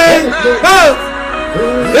 Hey! Amen. Hey!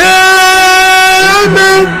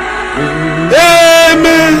 Amen.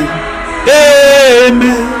 Amen.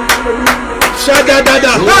 Amen.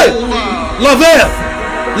 Shadadada. Hey! Lover.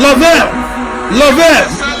 Lover. Lover.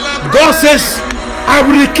 God says, I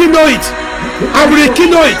will rekindle it. I will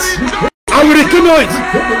rekindle it. I will rekindle it.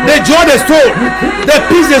 The joy they stole. The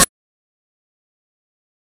peace they stole.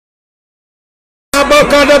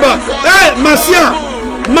 Hey, Masia.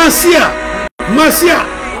 Masia. Masia.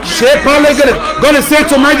 God is saying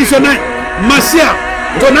tonight is your night. Masia.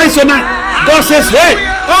 Tonight is your night. God says, hey.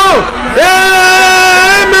 Oh.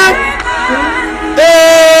 Amen.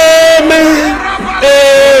 Amen.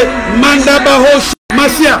 Mandabahosh.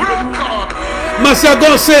 Masia. Masia,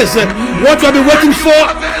 God says, what you have been waiting for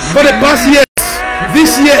the past years,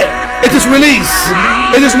 this year, it is released.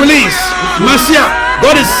 It is released. Masia,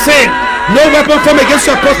 God is saying, no weapon formed against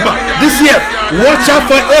you prosper. This year, watch out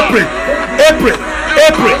for April. April.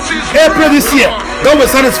 April. April this year. God will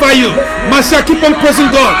satisfy you. Masia, keep on praising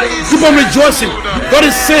God. Keep on rejoicing. God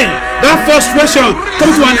is saying, that frustration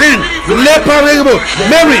comes to an end.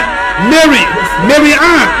 Mary. Mary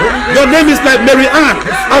Ann. Your name is like Mary Ann.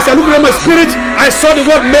 As I look at my spirit, I saw the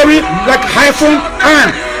word Mary like hyphen Ann.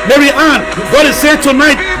 Mary Ann. God is saying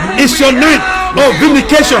tonight is your night of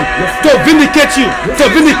vindication. To vindicate you. To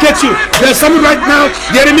vindicate you. There's something right now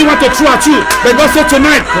the enemy want to throw at you. But God said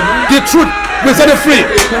tonight, the truth will set you free.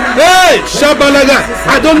 Hey, Shabalaga.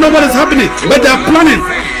 I don't know what is happening, but they are planning.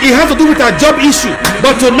 It has to do with a job issue.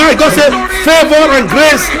 But tonight, God said, favor and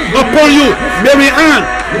grace upon you. Mary Ann.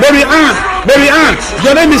 Mary Ann. Mary Ann.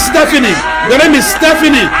 Your name is Stephanie. Your name is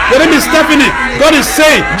Stephanie. Your name is Stephanie. God is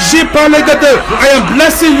saying, I am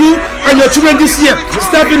blessing you and your children this year.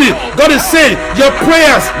 Stephanie, God is saying, your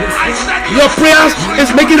prayers is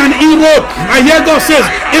making an inroad. I hear God says,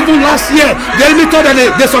 even last year, the enemy thought that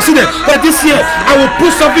they succeeded. But this year, I will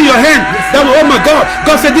put something in your hand that will, oh my God.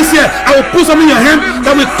 God said this year, I will put something in your hand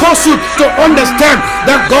that will cause you to understand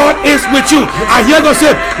that God is with you. I hear God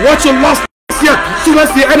say, what you lost year,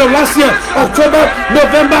 towards the end of last year, October,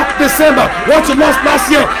 November, December, what you lost last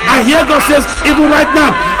year, I hear God says, even right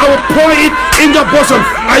now, I will pour it in your bosom.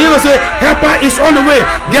 I hear God say, helper is on the way.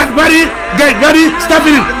 Get ready, step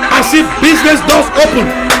in. I see business doors open.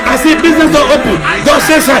 I see business door open. God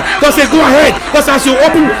says, go ahead. Because as you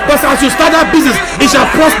open, because as you start that business, it shall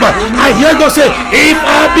prosper. I hear God say, if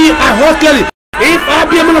I be a heard clearly, if I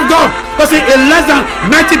be a man of God, because in less than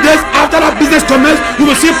 90 days after that business commence, you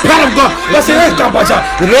will see power of God. Let's say, hey, Kabaja.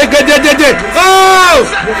 Oh!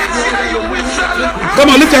 Come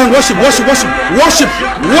on, lift your hand, worship.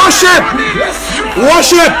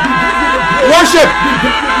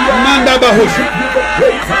 Manda Bahush.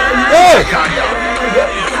 Oh!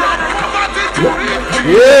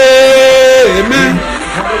 Amen.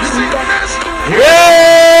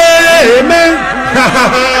 Amen.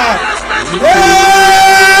 Amen.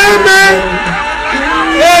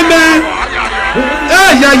 Amen.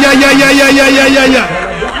 Yeah.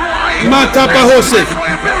 Mata Bahose.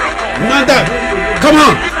 Manda. Come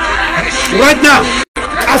on. Right now,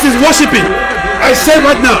 as he's worshiping, I say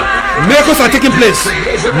right now, miracles are taking place.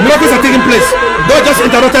 Miracles are taking place. God just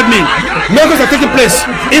interrupted me. Miracles are taking place.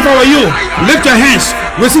 If I were you, lift your hands.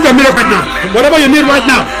 Receive your miracle right now. Whatever you need right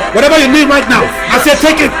now. I say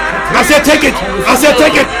take it. I say take it.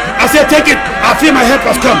 I feel my help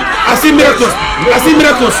has come. I see miracles.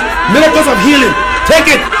 Miracles of healing. Take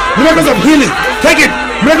it. Miracles of healing. Take it.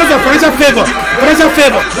 Miracles of financial favor.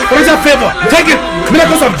 Take it.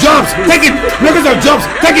 Miracles of jobs. Take it. Miracles of jobs.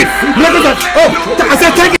 Take it. Miracles of I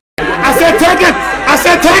said take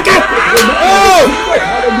it. Oh.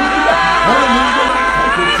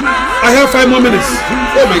 I have 5 more minutes.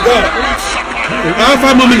 Oh my God. I have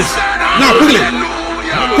 5 more minutes. Now quickly.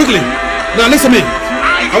 Now listen to me.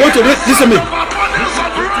 I want to listen to me.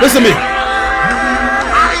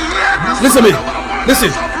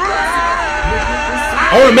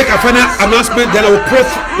 I want to make a final announcement. Then I will pray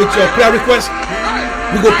with your prayer request.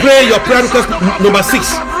 We will pray your prayer request number 6.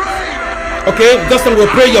 Okay, just then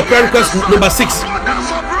we'll pray your prayer request number 6.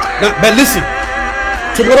 Now, but listen,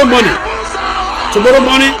 tomorrow morning,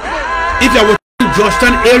 if you are within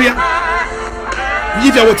Georgetown area,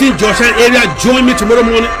 join me tomorrow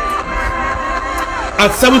morning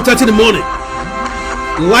at 7:30 in the morning.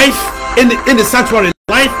 Live in the sanctuary.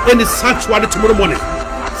 Tomorrow morning,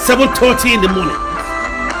 7:30 in the morning.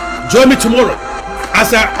 Join me tomorrow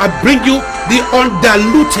as I bring you the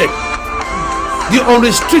undiluted, the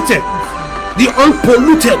unrestricted, the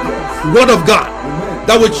unpolluted word of God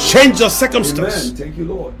that will change your circumstance. Amen. Thank you,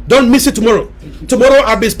 Lord. Don't miss it tomorrow. Tomorrow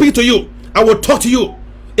I'll be speaking to you. I will talk to you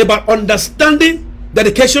about understanding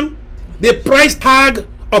dedication, the price tag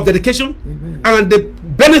of dedication, Amen, and the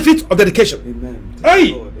benefit of dedication. Amen.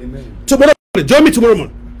 Hey, Lord. Amen. tomorrow morning, join me tomorrow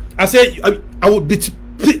morning. I say I will be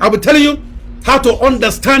telling you how to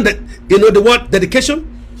understand that, the word dedication,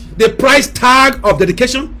 the price tag of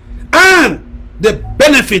dedication, and the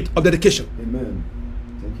benefit of dedication. Amen.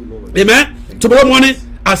 Thank you, Lord. Amen. Tomorrow morning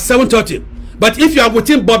at 7:30. But if you are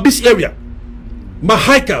within Bobby's area,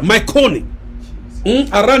 Mahika, Maikoni,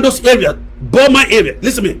 around those areas, Boma area,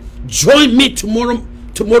 listen to me. Join me tomorrow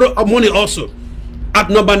morning also at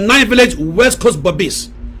number 9 Village, West Coast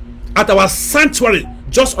Bobby's, at our sanctuary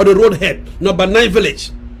just on the road head, number 9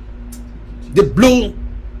 Village. The blue,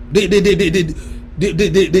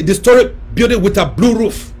 the story building with a blue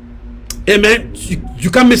roof. Amen.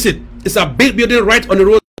 You can't miss it. It's a big building right on the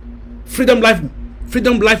road. Freedom Life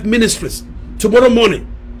Ministries. Tomorrow morning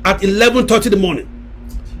at 11:30 in the morning.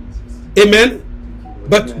 Amen.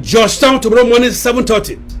 But Georgetown tomorrow morning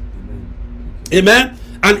 7:30. Amen.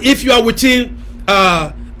 And if you are within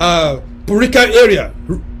Purika area,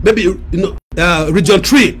 maybe Region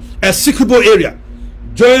 3, a Sikibo area,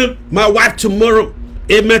 join my wife tomorrow.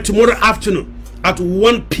 Amen. Tomorrow afternoon at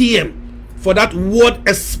 1 p.m. for that word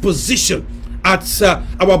exposition at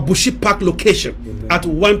our Bushi Park location. Amen. At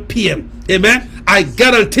 1 p.m. Amen. I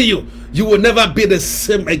guarantee you, you will never be the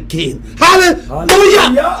same again.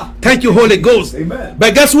 Hallelujah. Thank you, Holy Ghost. Amen.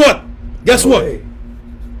 But guess what? Guess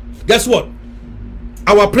what?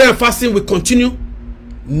 Our prayer and fasting will continue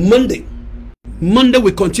Monday. Monday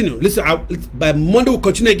will continue. Listen, by Monday we'll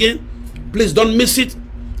continue again. Please don't miss it.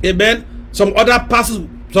 Amen. Some other pastors,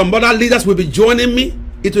 some other leaders will be joining me.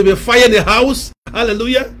 It will be fire in the house.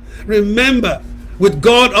 Hallelujah. Remember, with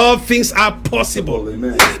God all things are possible.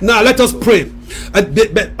 Amen. Now let us pray.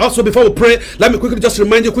 But also before we pray, let me quickly just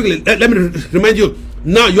remind you let me remind you.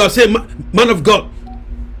 Now you are saying, man of God,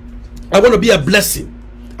 I want to be a blessing.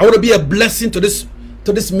 I want to be a blessing to this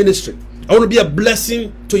ministry. I want to be a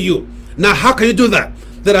blessing to you. Now how can you do that?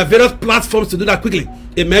 There are various platforms to do that quickly.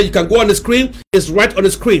 Amen. You can go on the screen. It's right on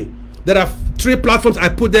the screen. There are 3 platforms I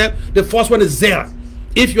put there. The first one is ZELLE.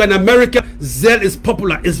 If you're in America, ZELLE is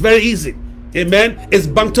popular. It's very easy. Amen. It's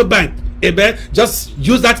bank to bank. Amen. Just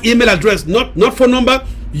use that email address, not phone number.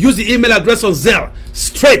 Use the email address on ZELLE.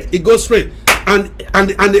 Straight. It goes straight. And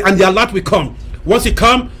the alert will come. Once it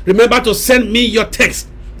comes, remember to send me your text.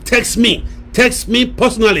 Text me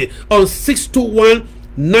personally on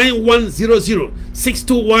 621-9100.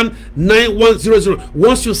 621-9100.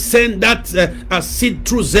 Once you send that seed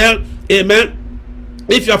through ZELLE, amen.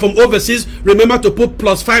 If you are from overseas, remember to put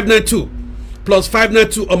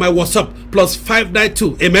 +592 on my WhatsApp,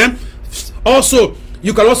 +592. Amen. Also,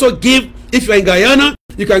 you can also give if you are in Guyana.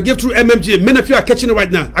 You can give through MMG. Many of you are catching it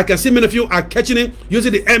right now. I can see many of you are catching it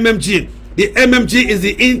using the MMG. The MMG is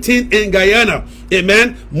the in-thing in Guyana.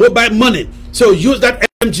 Amen. Mobile money. So use that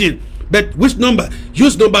MMG. But which number?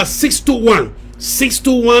 Use number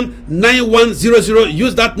 621-9100.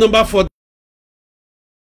 Use that number for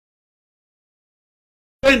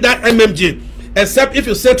that MMG. Except if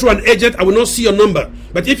you send through an agent, I will not see your number.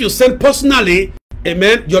 But if you send personally,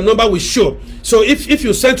 amen, your number will show. So if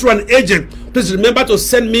you send through an agent, please remember to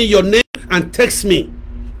send me your name and text me.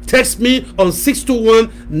 Text me on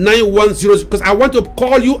 621-9100 because I want to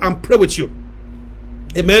call you and pray with you.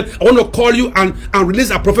 Amen. I want to call you and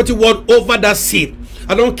release a prophetic word over that seed.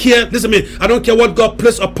 I don't care. Listen to me. I don't care what God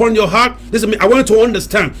placed upon your heart. Listen to me. I want you to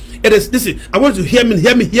understand. It is. Listen. I want you to hear me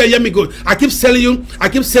good. I keep telling you. I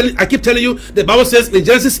keep telling you. The Bible says in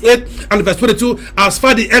Genesis 8 and verse 22, as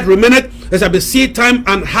far the earth remaineth, there shall be seed time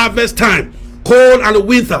and harvest time, cold and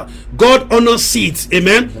winter. God honors seeds.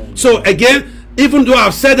 Amen. So again, even though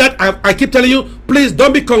I've said that, I keep telling you, please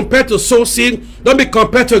don't be compared to sow seed. Don't be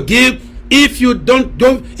compared to give. If you don't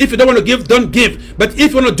want to give, don't give. But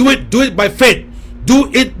if you want to do it by faith.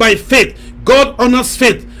 Do it by faith. God honors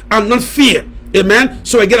faith and not fear. Amen.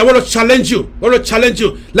 So again, I want to challenge you.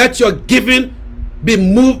 Let your giving be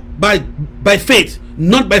moved by faith,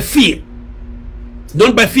 not by fear.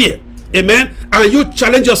 Not by fear. Amen. And you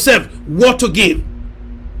challenge yourself what to give.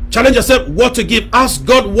 Challenge yourself what to give. Ask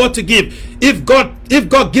God what to give. If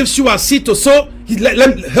God gives you a seed to sow,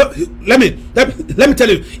 let me tell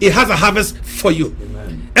you, He has a harvest for you.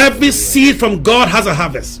 Amen. Every seed from God has a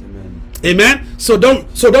harvest. Amen. Amen. So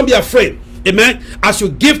don't be afraid. Amen. As you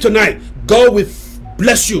give tonight, God will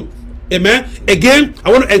bless you. Amen. Again,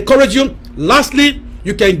 I want to encourage you. Lastly,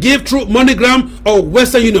 you can give through MoneyGram or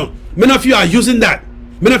Western Union. Many of you are using that.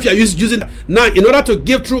 Many of you are using that. Now, in order to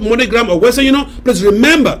give through MoneyGram or Western Union, please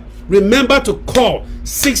remember to call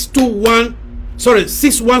 616-2141.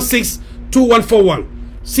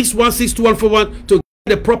 616-2141 to get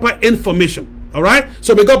the proper information. All right.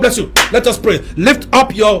 So may God bless you. Let us pray. Lift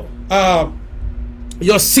up your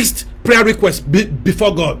sixth prayer request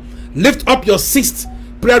before God. Lift up your sixth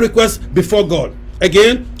prayer request before God.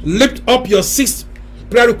 Again, lift up your sixth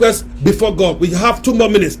prayer request before God. We have 2 more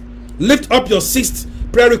minutes. Lift up your sixth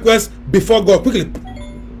prayer request before God. Quickly.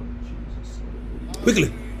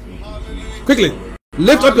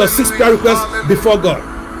 Lift up your sixth prayer request before God.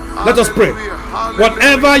 Let us pray.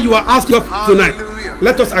 Whatever you are asking of tonight,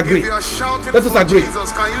 let us agree. Let us agree.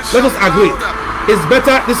 Let us agree. It's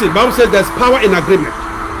better. Listen, the Bible says there's power in agreement.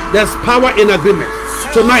 There's power in agreement.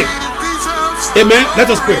 Tonight, amen. Let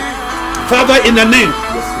us pray. Father, in the name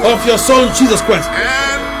of your Son Jesus Christ,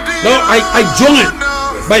 Lord, I join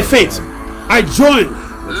by faith. I join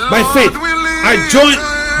by faith. I join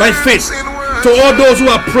by faith to all those who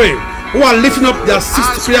are praying, who are lifting up their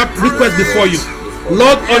sixth prayer request before you.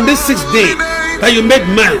 Lord, on this sixth day that you made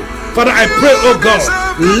man, Father, I pray, oh God,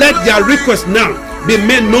 let their request now be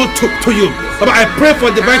made known to you. Father, I pray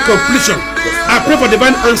for divine completion. I pray for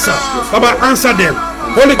divine answer. Father, answer them.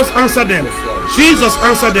 Holy Ghost, answer them. Jesus,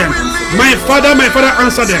 answer them. My Father,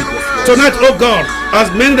 answer them. Tonight, oh God, as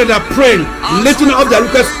many that are praying, lifting up their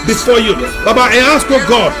requests before you, Baba, I ask, oh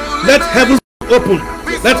God, let heavens be open.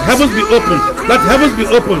 Let heavens be open. Let heavens be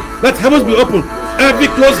open. Let heavens be open. Every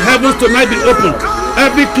closed heavens tonight be open.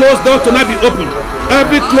 Every closed door tonight be open.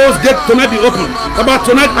 Every closed gate tonight be open. Baba,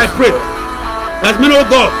 tonight I pray, as many, oh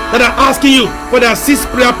God, that are asking you for their sixth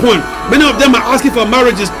prayer point. Many of them are asking for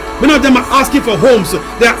marriages. Many of them are asking for homes.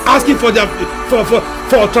 They are asking for their for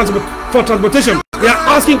transportation. They are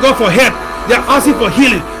asking God for help. They are asking for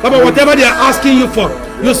healing. Baba, whatever they are asking you for,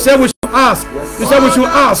 you say we should ask. You say we should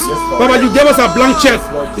ask. Baba, you gave us a blank check.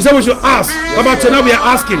 You say we should ask. Baba, tonight we are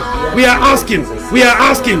asking. We are asking. We are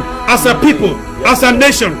asking as a people, as a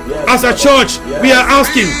nation, as a church. We are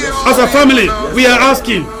asking. As a family, we are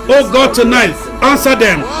asking. Oh God, tonight, answer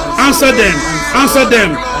them. Answer them. Answer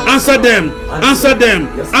them. Answer them. Answer them.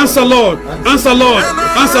 Answer Lord. Answer Lord.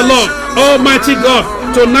 Answer Lord. Almighty God,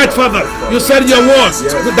 tonight, Father, you said in your words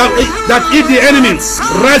that if the enemy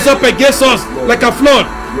rise up against us like a flood,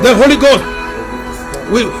 the Holy Ghost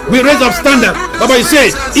we raise up standard. Baba, you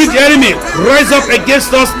say if the enemy rise up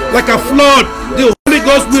against us like a flood, the Holy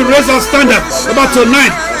Ghost will raise our standard. Baba,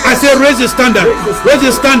 tonight I say raise the standard. Raise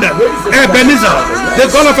the standard. Ebenezer, the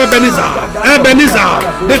God of Ebenezer. Ebenezer,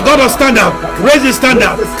 the God of standard. Raise the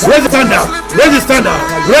standard. Raise the standard. Raise the standard.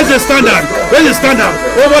 Raise the standard. Raise the standard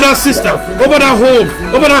over that sister, over that home,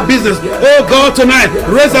 over that business. Oh God, tonight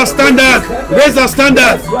raise our standard. Raise our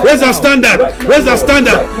standard. Raise our standard. Raise our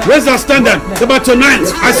standard. Raise our standard. But tonight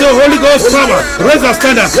I say Holy Ghost power. Raise our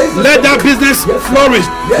standard. Let that business flourish.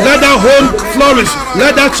 Let that home flourish.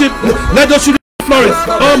 Let that chip. Let those children flourish.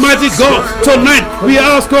 Almighty God, tonight we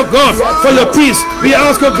ask, oh God, for your peace. We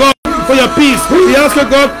ask, oh God, for your peace. We ask, oh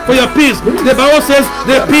God, for your peace. The Bible says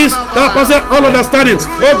the peace that passes all understanding.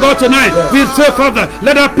 Oh God, tonight we say, Father,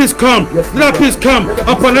 let that peace come. Let that peace come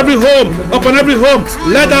upon every home. Upon every home.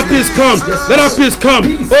 Let that peace come. Let that peace come.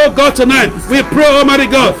 Oh God, tonight we pray, Almighty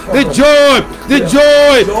God, the joy, the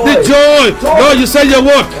joy, the joy. Lord, you said your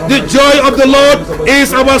word. The joy of the Lord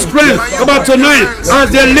is our strength. About tonight, as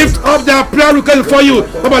they lift up their prayer request for you,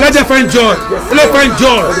 let them find joy. Let them find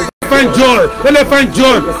joy. Find joy. Let them find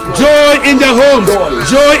joy. Joy in their homes,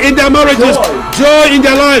 joy in their marriages, joy in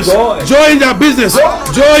their lives, joy in their business,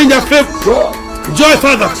 joy in their faith. Joy,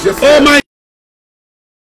 Father. Oh my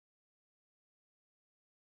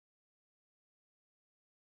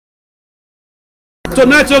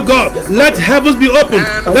tonight, oh God, let heavens be open.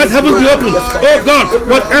 Let heavens be open. Oh God,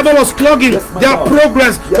 whatever was clogging their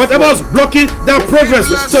progress, whatever was blocking their progress,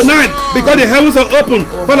 tonight, because the heavens are open,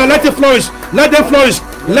 Father, let it flourish. Let them flourish.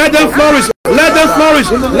 Let them flourish. Let them flourish.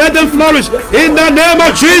 Let them flourish. In the name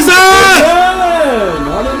of Jesus.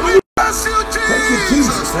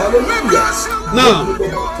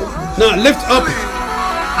 Now lift up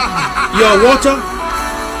your water.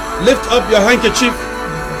 Lift up your handkerchief.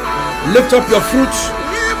 Lift up your fruits.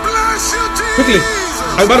 Quickly.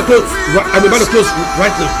 I'm about to close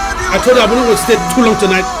right now. I told you I'm not going to stay too long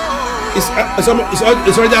tonight. It's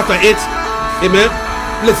already after 8. Amen.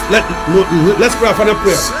 Let's pray our final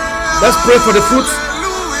prayer. Let's pray for the fruits.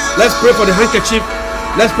 Let's pray for the handkerchief.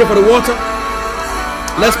 Let's pray for the water.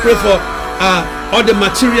 Let's pray for all the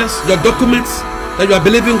materials, your documents that you are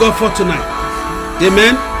believing God for tonight.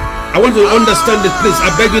 Amen. I want you to understand this, please.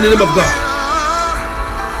 I beg you in the name of God.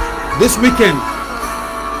 This weekend,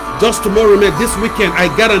 just tomorrow, this weekend, I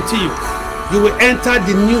guarantee you, you will enter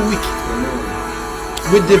the new week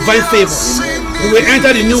with divine favor. You will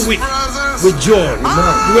enter the new week with joy.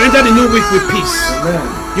 You will enter the new week with peace.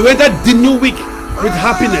 You will enter the new week with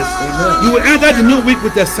happiness. You will enter the new week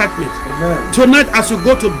with excitement. Tonight, as you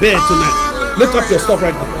go to bed tonight, lift up your stuff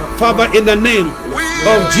right now. Father, in the name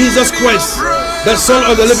of Jesus Christ, the Son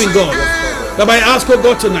of the living God, that I ask, oh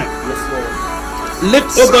God, tonight,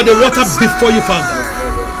 lift, oh God, the water before you, Father.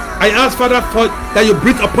 I ask, Father, that you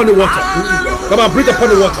breathe upon the water. Baba, breathe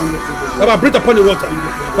upon the water. Baba, breathe upon the water.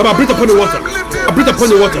 Baba, breathe upon the water. Baba, breathe upon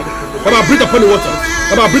the water. Baba, breathe upon the water.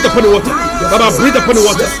 Baba, breathe upon the water. Baba, breathe upon the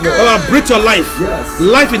water. Baba, breathe your life.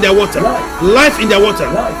 Life in their water. Life in their water.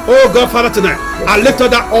 Oh God, Father, tonight, I lift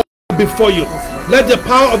up that oil before you. Let the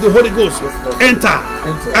power of the Holy Ghost enter.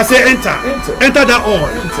 I say enter. Enter that oil.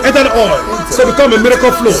 Enter the oil. So become a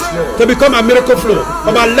miracle flow. To become a miracle flow.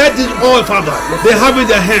 But let the oil, Father, they have in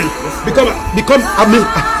their hand, become a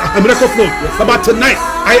miracle flow. But tonight,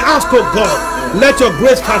 I ask, oh God, let your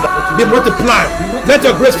grace, Father, be multiplied. Let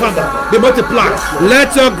your grace, Father, be multiplied.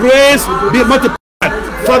 Let your grace be multiplied.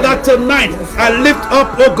 Father, tonight I lift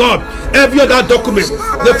up, oh God, every other document,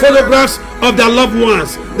 the photographs of their loved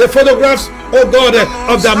ones, the photographs, oh God,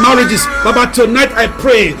 of their marriages. But tonight I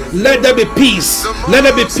pray, let there be peace. Let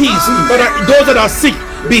there be peace. But those that are sick,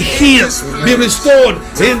 be healed, be restored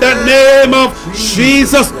in the name of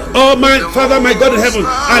Jesus. Oh my Father, my God in heaven,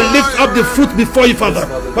 I lift up the fruit before you, Father.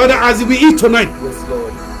 Father, as we eat tonight,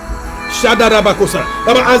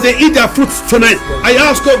 Baba, as they eat their fruits tonight, I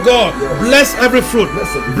ask, oh God, bless every fruit,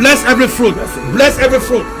 bless every fruit, bless every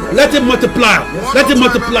fruit. Let it multiply, let it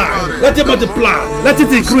multiply, let it multiply, let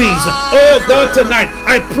it increase. Oh God, tonight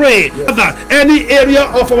I pray that any area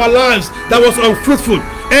of our lives that was unfruitful,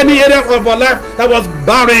 any area of our life that was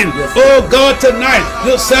barren, oh God, tonight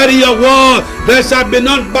you said in your word, there shall be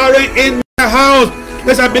none barren in my house.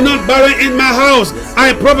 There shall be none barren in my house.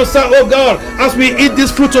 I prophesy, oh God, as we eat this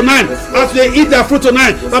fruit tonight, as we eat that fruit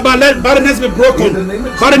tonight, Baba, let barrenness be broken.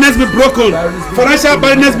 Barrenness be broken. Financial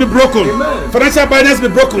barrenness be broken. Financial barrenness be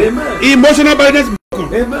broken. Emotional barrenness be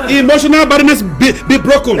broken. Emotional barrenness be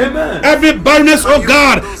broken. Every barrenness, oh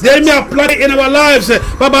God, the enemy applied in our lives,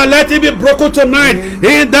 Baba, let it be broken tonight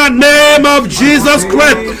in the name of Jesus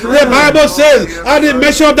Christ. The Bible says, at the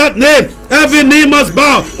mention of that name, every knee must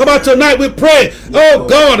bow. But tonight we pray, oh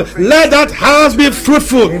God, let that house be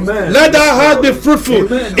fruitful. Let that house be fruitful.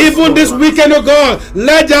 Even this weekend, oh God,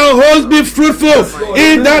 let their homes be fruitful.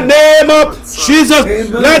 In the name of Jesus,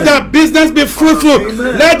 let their business be fruitful.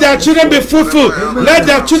 Let their children be fruitful. Let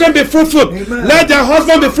their children be fruitful. Let their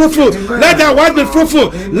husband be fruitful. Let their wife be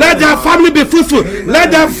fruitful. Let their family be fruitful.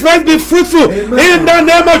 Let their friends be fruitful. In the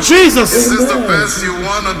name of Jesus. This is the best you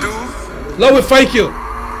want to do. Lord, we thank you.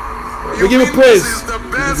 We give you praise.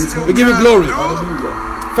 We give you glory.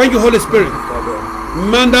 Thank you, Holy Spirit.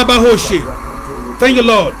 Manda Bahoshi. Thank you,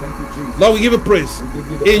 Lord. Lord, we give you praise.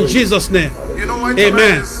 In Jesus' name.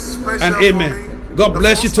 Amen and amen. God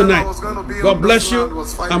bless you tonight. God bless you.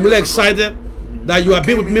 I'm really excited that you have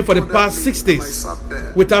been with me for the past 6 days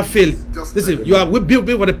without failing. Listen, you have been with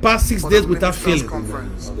me for the past 6 days without failing.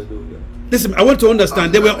 Listen, I want to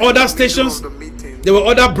understand. There were other stations, there were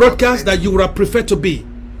other broadcasts that you would have preferred to be,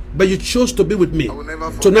 but you chose to be with me.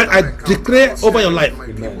 Tonight I declare over your life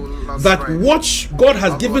that what God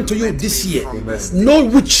has given to you this year, no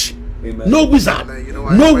witch, no wizard,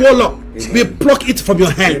 no warlock will pluck it from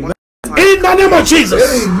your hand. In the name of Jesus.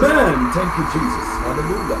 Amen. Thank you, Jesus.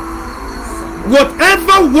 Hallelujah.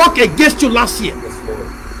 Whatever worked against you last year,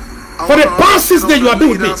 for the past 6 days you have been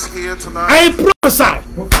with me, I prophesy,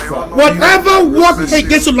 whatever worked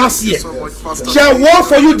against you last year shall work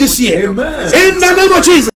for you this year. In the name of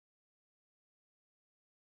Jesus.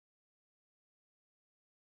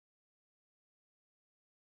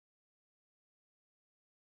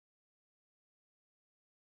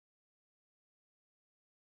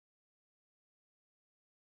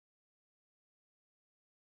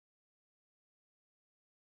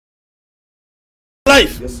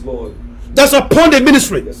 Life that's upon the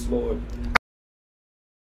ministry.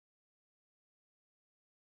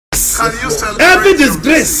 Can you celebrate Every him?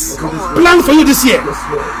 disgrace Come on. planned for you this year,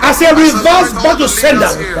 I say reverse back to sender.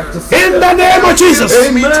 In the name of Jesus.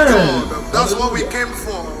 Meet God. That's what we came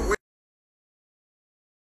for.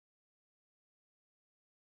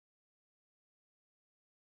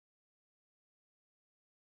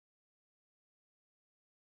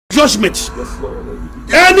 Judgment.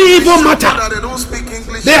 Any evil matter, That they don't speak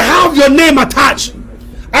English. they have your name attached.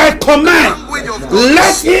 I command,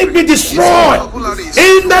 let it be destroyed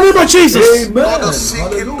in the name of Jesus. God is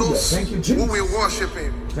seeking those who will worship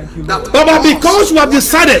him. That But because you have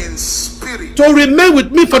decided in spirit. to remain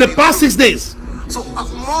with me for the past 6 days, So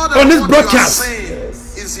more than on this what broadcast, you are saying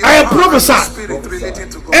is your I heart and prophesy, spirit relating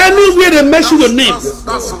to God. anywhere they mention your name,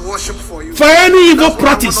 That's a worship for you. for any evil That's what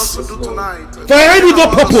I want us practice, to do tonight. for any evil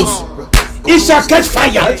purpose, it shall catch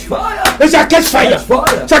fire. It shall catch fire.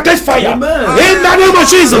 It shall catch fire. In the name of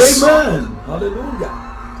Jesus. Amen. Hallelujah.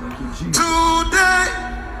 Thank you, Jesus. Today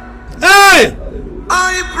Hey,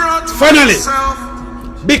 I brought Finally, myself.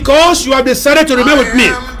 because you have decided to remain with me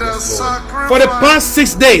I am the sacrifice. for the past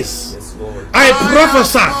 6 days, I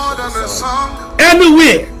prophesy More than a song.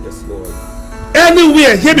 anywhere,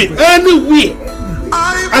 anywhere, hear me, anywhere,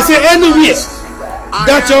 I say anywhere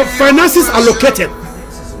that your finances are located,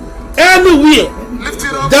 anywhere Lift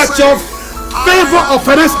it up, that say, your favor of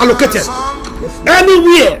finance are located,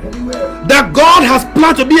 anywhere that God has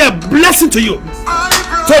planned to be a blessing to you,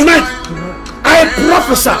 tonight I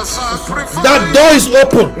prophesy that door is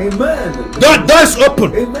open. Amen. That door is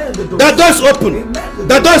open. Amen. That door is open.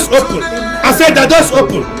 That door is open. I said that door is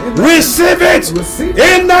open. Receive it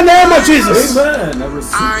in the name of Jesus. Amen. I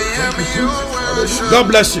receive I it. am your worship. God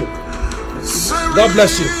bless you. God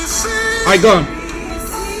bless you. I gone.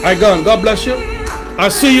 I gone. God bless you. I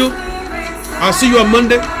see you. I see you on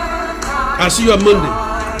Monday. I see you on Monday.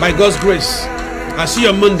 By God's grace. I see you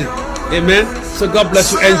on Monday. Amen. So God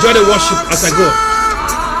bless you. Enjoy the worship as I go.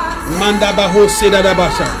 Manda baho se da da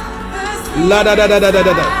basha. La da da da da da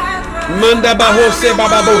da da. Manda baho se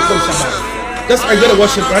baba bo ko shaba. Just enjoy the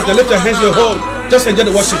worship right now. Lift your hands to your home. Just enjoy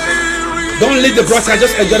the worship. Don't leave the broadcast.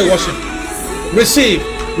 Just enjoy the worship. Receive.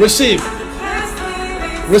 Receive.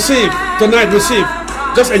 Receive. Tonight, receive.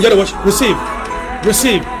 Just enjoy the worship. Receive.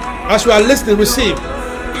 Receive. As you are listening, receive.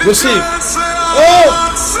 Receive. Oh!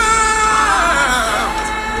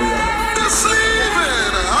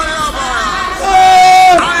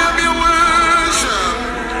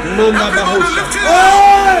 Manda bahosha.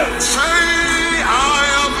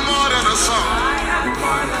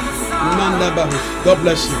 Manda bahosha. God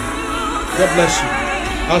bless you. God bless you.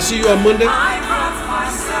 I'll see you on Monday.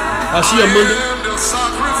 I'll see you on Monday.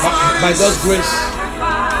 By God's grace,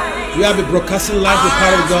 we have been broadcasting live the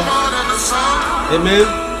power of God. Amen.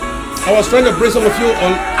 I was trying to bring some of you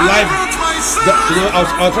on live. I was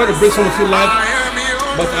trying to bring some of you live,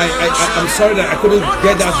 but I'm sorry that I couldn't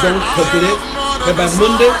get that done for today. But by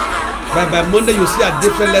Monday, you see a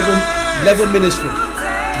different level ministry.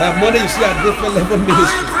 By Monday, you see a different level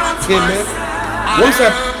ministry. Amen. Once I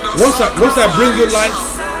bring you live,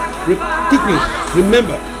 quickly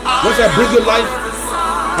remember. Once I bring you live,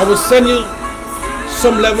 I will send you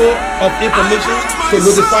some level of information to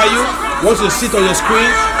notify you. Once you sit on your screen,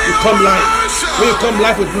 you come live. When you come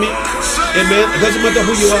live with me, amen, it doesn't matter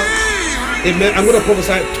who you are, amen, I'm going to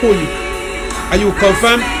prophesy to you. And you will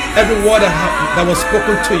confirm every word that was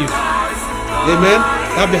spoken to you. Amen.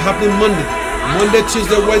 That will be happening Monday. Monday,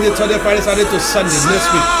 Tuesday, Wednesday, Thursday, Friday, Saturday to Sunday next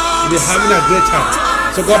week. You'll be having a great time.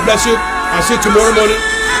 So God bless you. I'll see you tomorrow morning.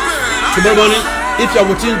 Tomorrow morning, if you're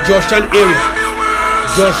within Georgetown area,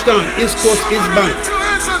 Georgetown, East Coast, East Bank,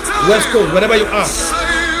 West Coast, wherever you are,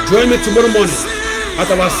 join me tomorrow morning at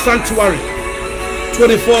our sanctuary,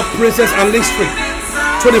 24 Princess and Lake Street,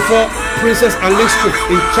 24 Princess and Lake Street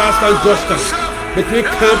in Charleston, Georgetown, between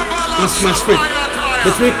Camp and Smith Street,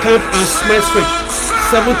 between Camp and Smith Street,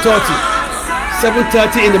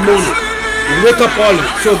 7:30 in the morning. Wake up early,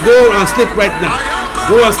 so go and sleep right now.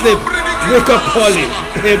 Go and sleep. Wake up early,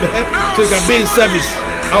 amen. So you can be in service.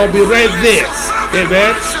 I will be right there,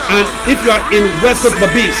 amen. And if you are in West Coast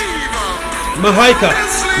Babis, Mahaika,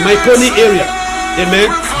 Maikoni area, amen,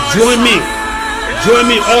 join me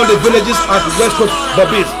all the villages at West Coast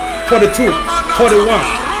Babis, 42, 41,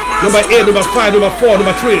 number 8, number 5, number 4,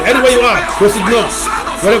 number 3, anywhere you are,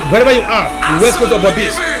 wherever you are in West Coast of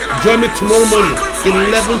Babis, join me tomorrow morning in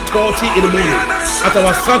 11:30 in the morning at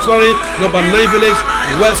our sanctuary, number 9 village,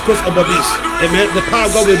 West Coast of Babis, amen. The power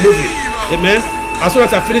of God will move you, amen. As soon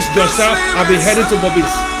as I finish Joshua, I'll be heading to Babis.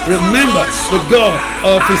 Remember, with God,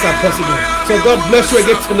 all things are possible. So God bless you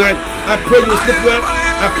again tonight. I pray you sleep well.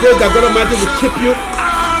 I pray that God Almighty will keep you,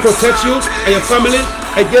 protect you and your family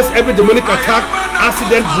against every demonic attack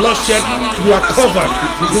accident, bloodshed, you are covered.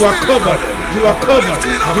 You are covered. You are covered.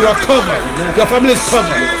 You are covered. Your family is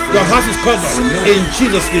covered. Your house is covered. In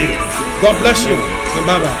Jesus' name. God bless you. And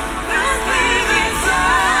bye-bye.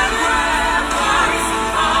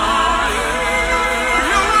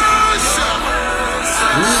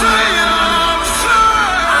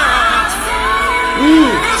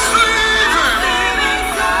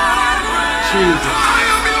 Jesus.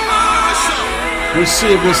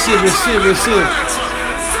 Receive, receive, receive, receive.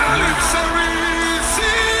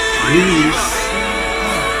 Release.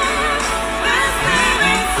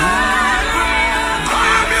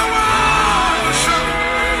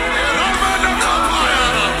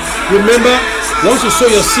 Remember, once you sow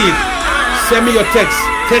your seed, send me your text.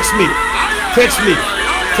 Text me. Text me.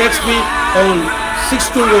 Text me on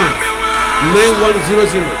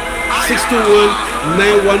 621-9100.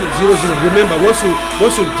 621-9100. Remember, once you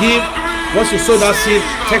give, once you sow that seed,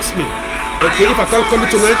 text me. Okay, if I can't call you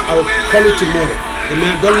tonight, I will call you tomorrow.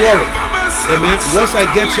 Amen. Don't worry. Amen. Once I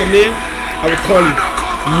get your name, I will call you.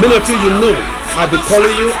 Many of you, you know, I'll be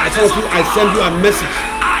calling you. Some of you, I send you a message.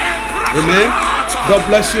 Amen. God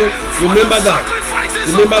bless you. Remember that.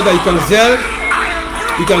 Remember that you can Zelle.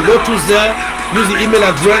 You can go to Zelle. Use the email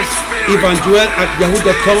address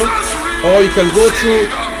evangjoel@yahoo.com, or you can go to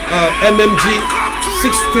MMG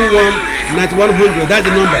 621-9100. That's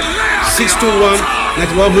the number.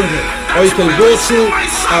 621-9100. Or you can go to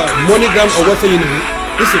MoneyGram or Western Union.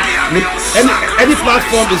 Listen, any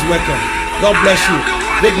platform is welcome. God bless you.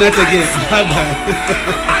 Good night again. Bye bye.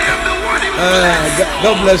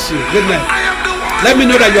 God bless you. Good night. Let me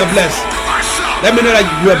know that you are blessed. Let me know that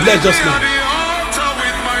you are blessed just now.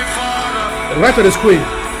 Right on the screen.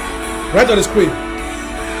 Right on the screen.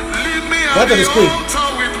 Right on the screen.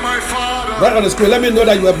 Right on the screen. Let me know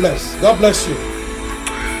that you are blessed. God bless you.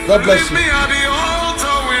 God bless you.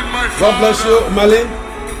 God bless you, Malin.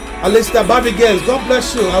 Alistair Bobby Gaines, God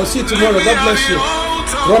bless you. I'll see you tomorrow. God bless you.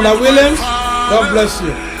 Ronald Williams, God bless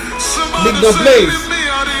you. Migno Blaze,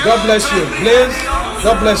 God bless you. Blaze,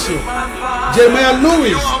 God bless you. Jeremiah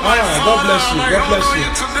Lewis, God bless you. God bless you.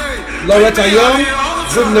 Loretta Young,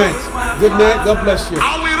 good night. Good night. God bless you.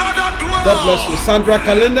 God bless you. Sandra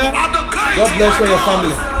Calendar, God bless you and your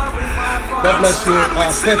family. God bless you.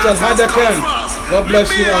 Peter Hadekan, God bless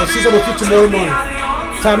you. I'll see some of you tomorrow morning.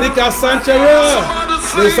 Tanika Sanchera,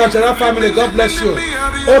 the Sanchera family, God bless you.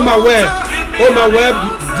 Oh my web, you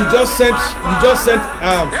just sent your Zelle.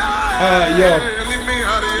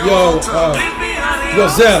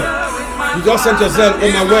 You just sent your Zelle.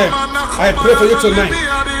 Oh my web, I pray for you tonight.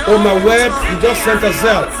 Oh my web, you just sent a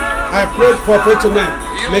Zelle. I pray for you tonight.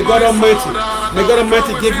 May God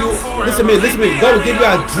Almighty give you, listen to me, God will give you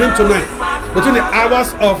a dream tonight. Between the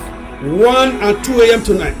hours of 1 and 2 a.m.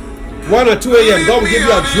 tonight. 1 or 2 a.m. God will give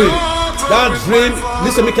you a dream. That dream,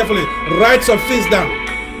 listen to me carefully. Write some things down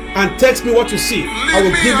and text me what you see. I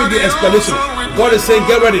will give you the explanation. God is saying,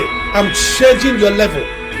 get ready. I'm changing your level.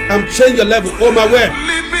 I'm changing your level. Oh my word.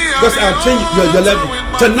 Because I'll change your level.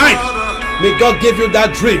 Tonight, may God give you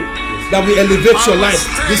that dream that will elevate your life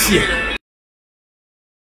this year.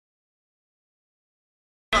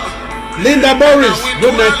 Linda Morris,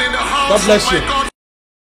 good night. God bless you.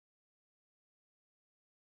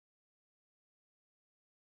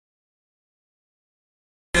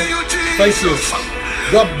 Thank you.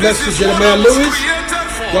 God bless you, Jeremiah Lewis.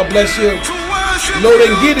 God bless you,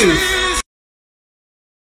 Lauren Giddens.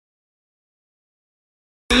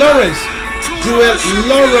 Lawrence, Joel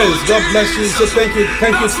Lawrence. God bless you. So thank you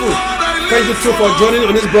too. Thank you too for joining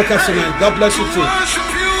on this broadcast tonight. God bless you too.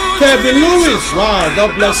 Kevin Lewis. Wow.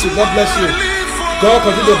 God bless you. God bless you. God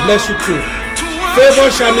continue to bless you too. Favor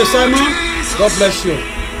Shami Simon. God bless you.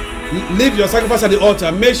 Leave your sacrifice at the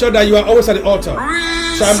altar. Make sure that you are always at the altar.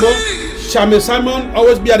 Shami Simon,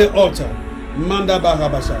 always be at the altar. Manda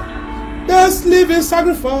Bahabasha. That's living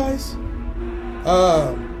sacrifice.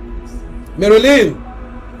 Marilyn,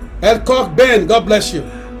 Elcock Ben, God bless you.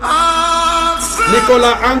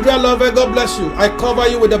 Nicola Andrea Lover, God bless you. I cover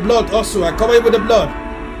you with the blood also. I cover you with the blood.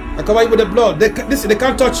 I cover you with the blood. They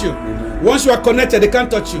can't touch you. Once you are connected, they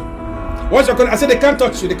can't touch you. Once you are connected, I said they can't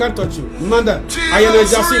touch you. They can't touch you. Manda, Ayana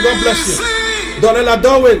Jasi, God bless you. Donella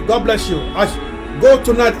Darwin, God bless you. Go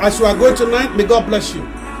tonight. As you are going tonight, may God bless you.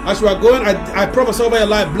 As you are going, I prophesy over your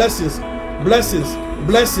life blessings, blessings,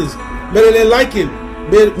 blessings. May they like it.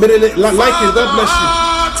 May they like it. God bless you.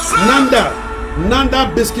 Nanda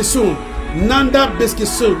Biskisun. Nanda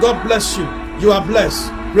Biskisun. God bless you. You are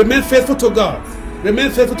blessed. Remain faithful to God.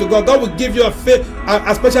 Remain faithful to God. God will give you a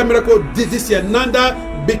special miracle this year. Nanda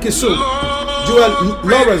Biskisun. Joel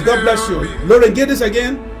Lawrence. God bless you. Lauren Giddens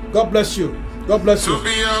again. God bless you. God bless you. To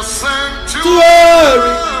be a sanctuary,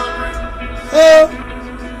 oh,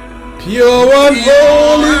 pure and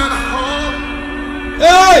holy,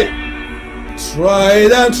 hey,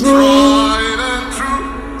 tried and true,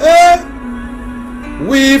 hey,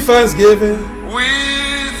 with thanksgiving,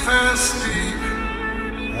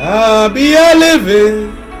 I'll be a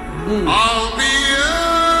living, I'll be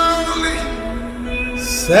a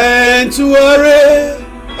sanctuary.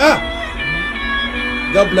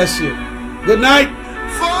 God bless you. Good night.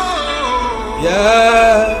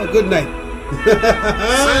 Yeah, good night.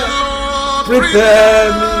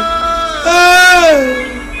 Prepare me.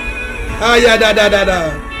 Yeah, da.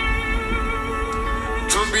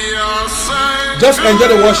 Just enjoy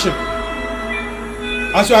the worship.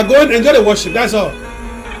 As you are going, enjoy the worship. That's all.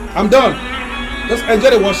 I'm done. Just enjoy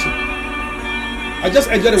the worship. I just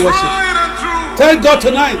enjoy the worship. Tell God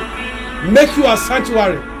tonight, make you a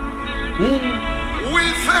sanctuary.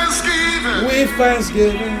 With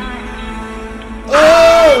thanksgiving.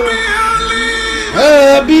 Oh,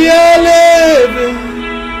 I'll be a living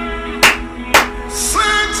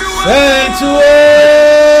sanctuary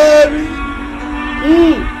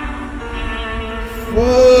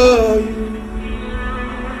for you.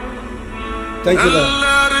 Thank you, Lord.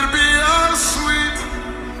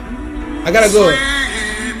 I gotta go.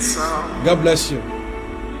 God bless you.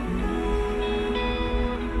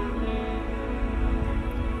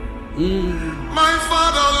 My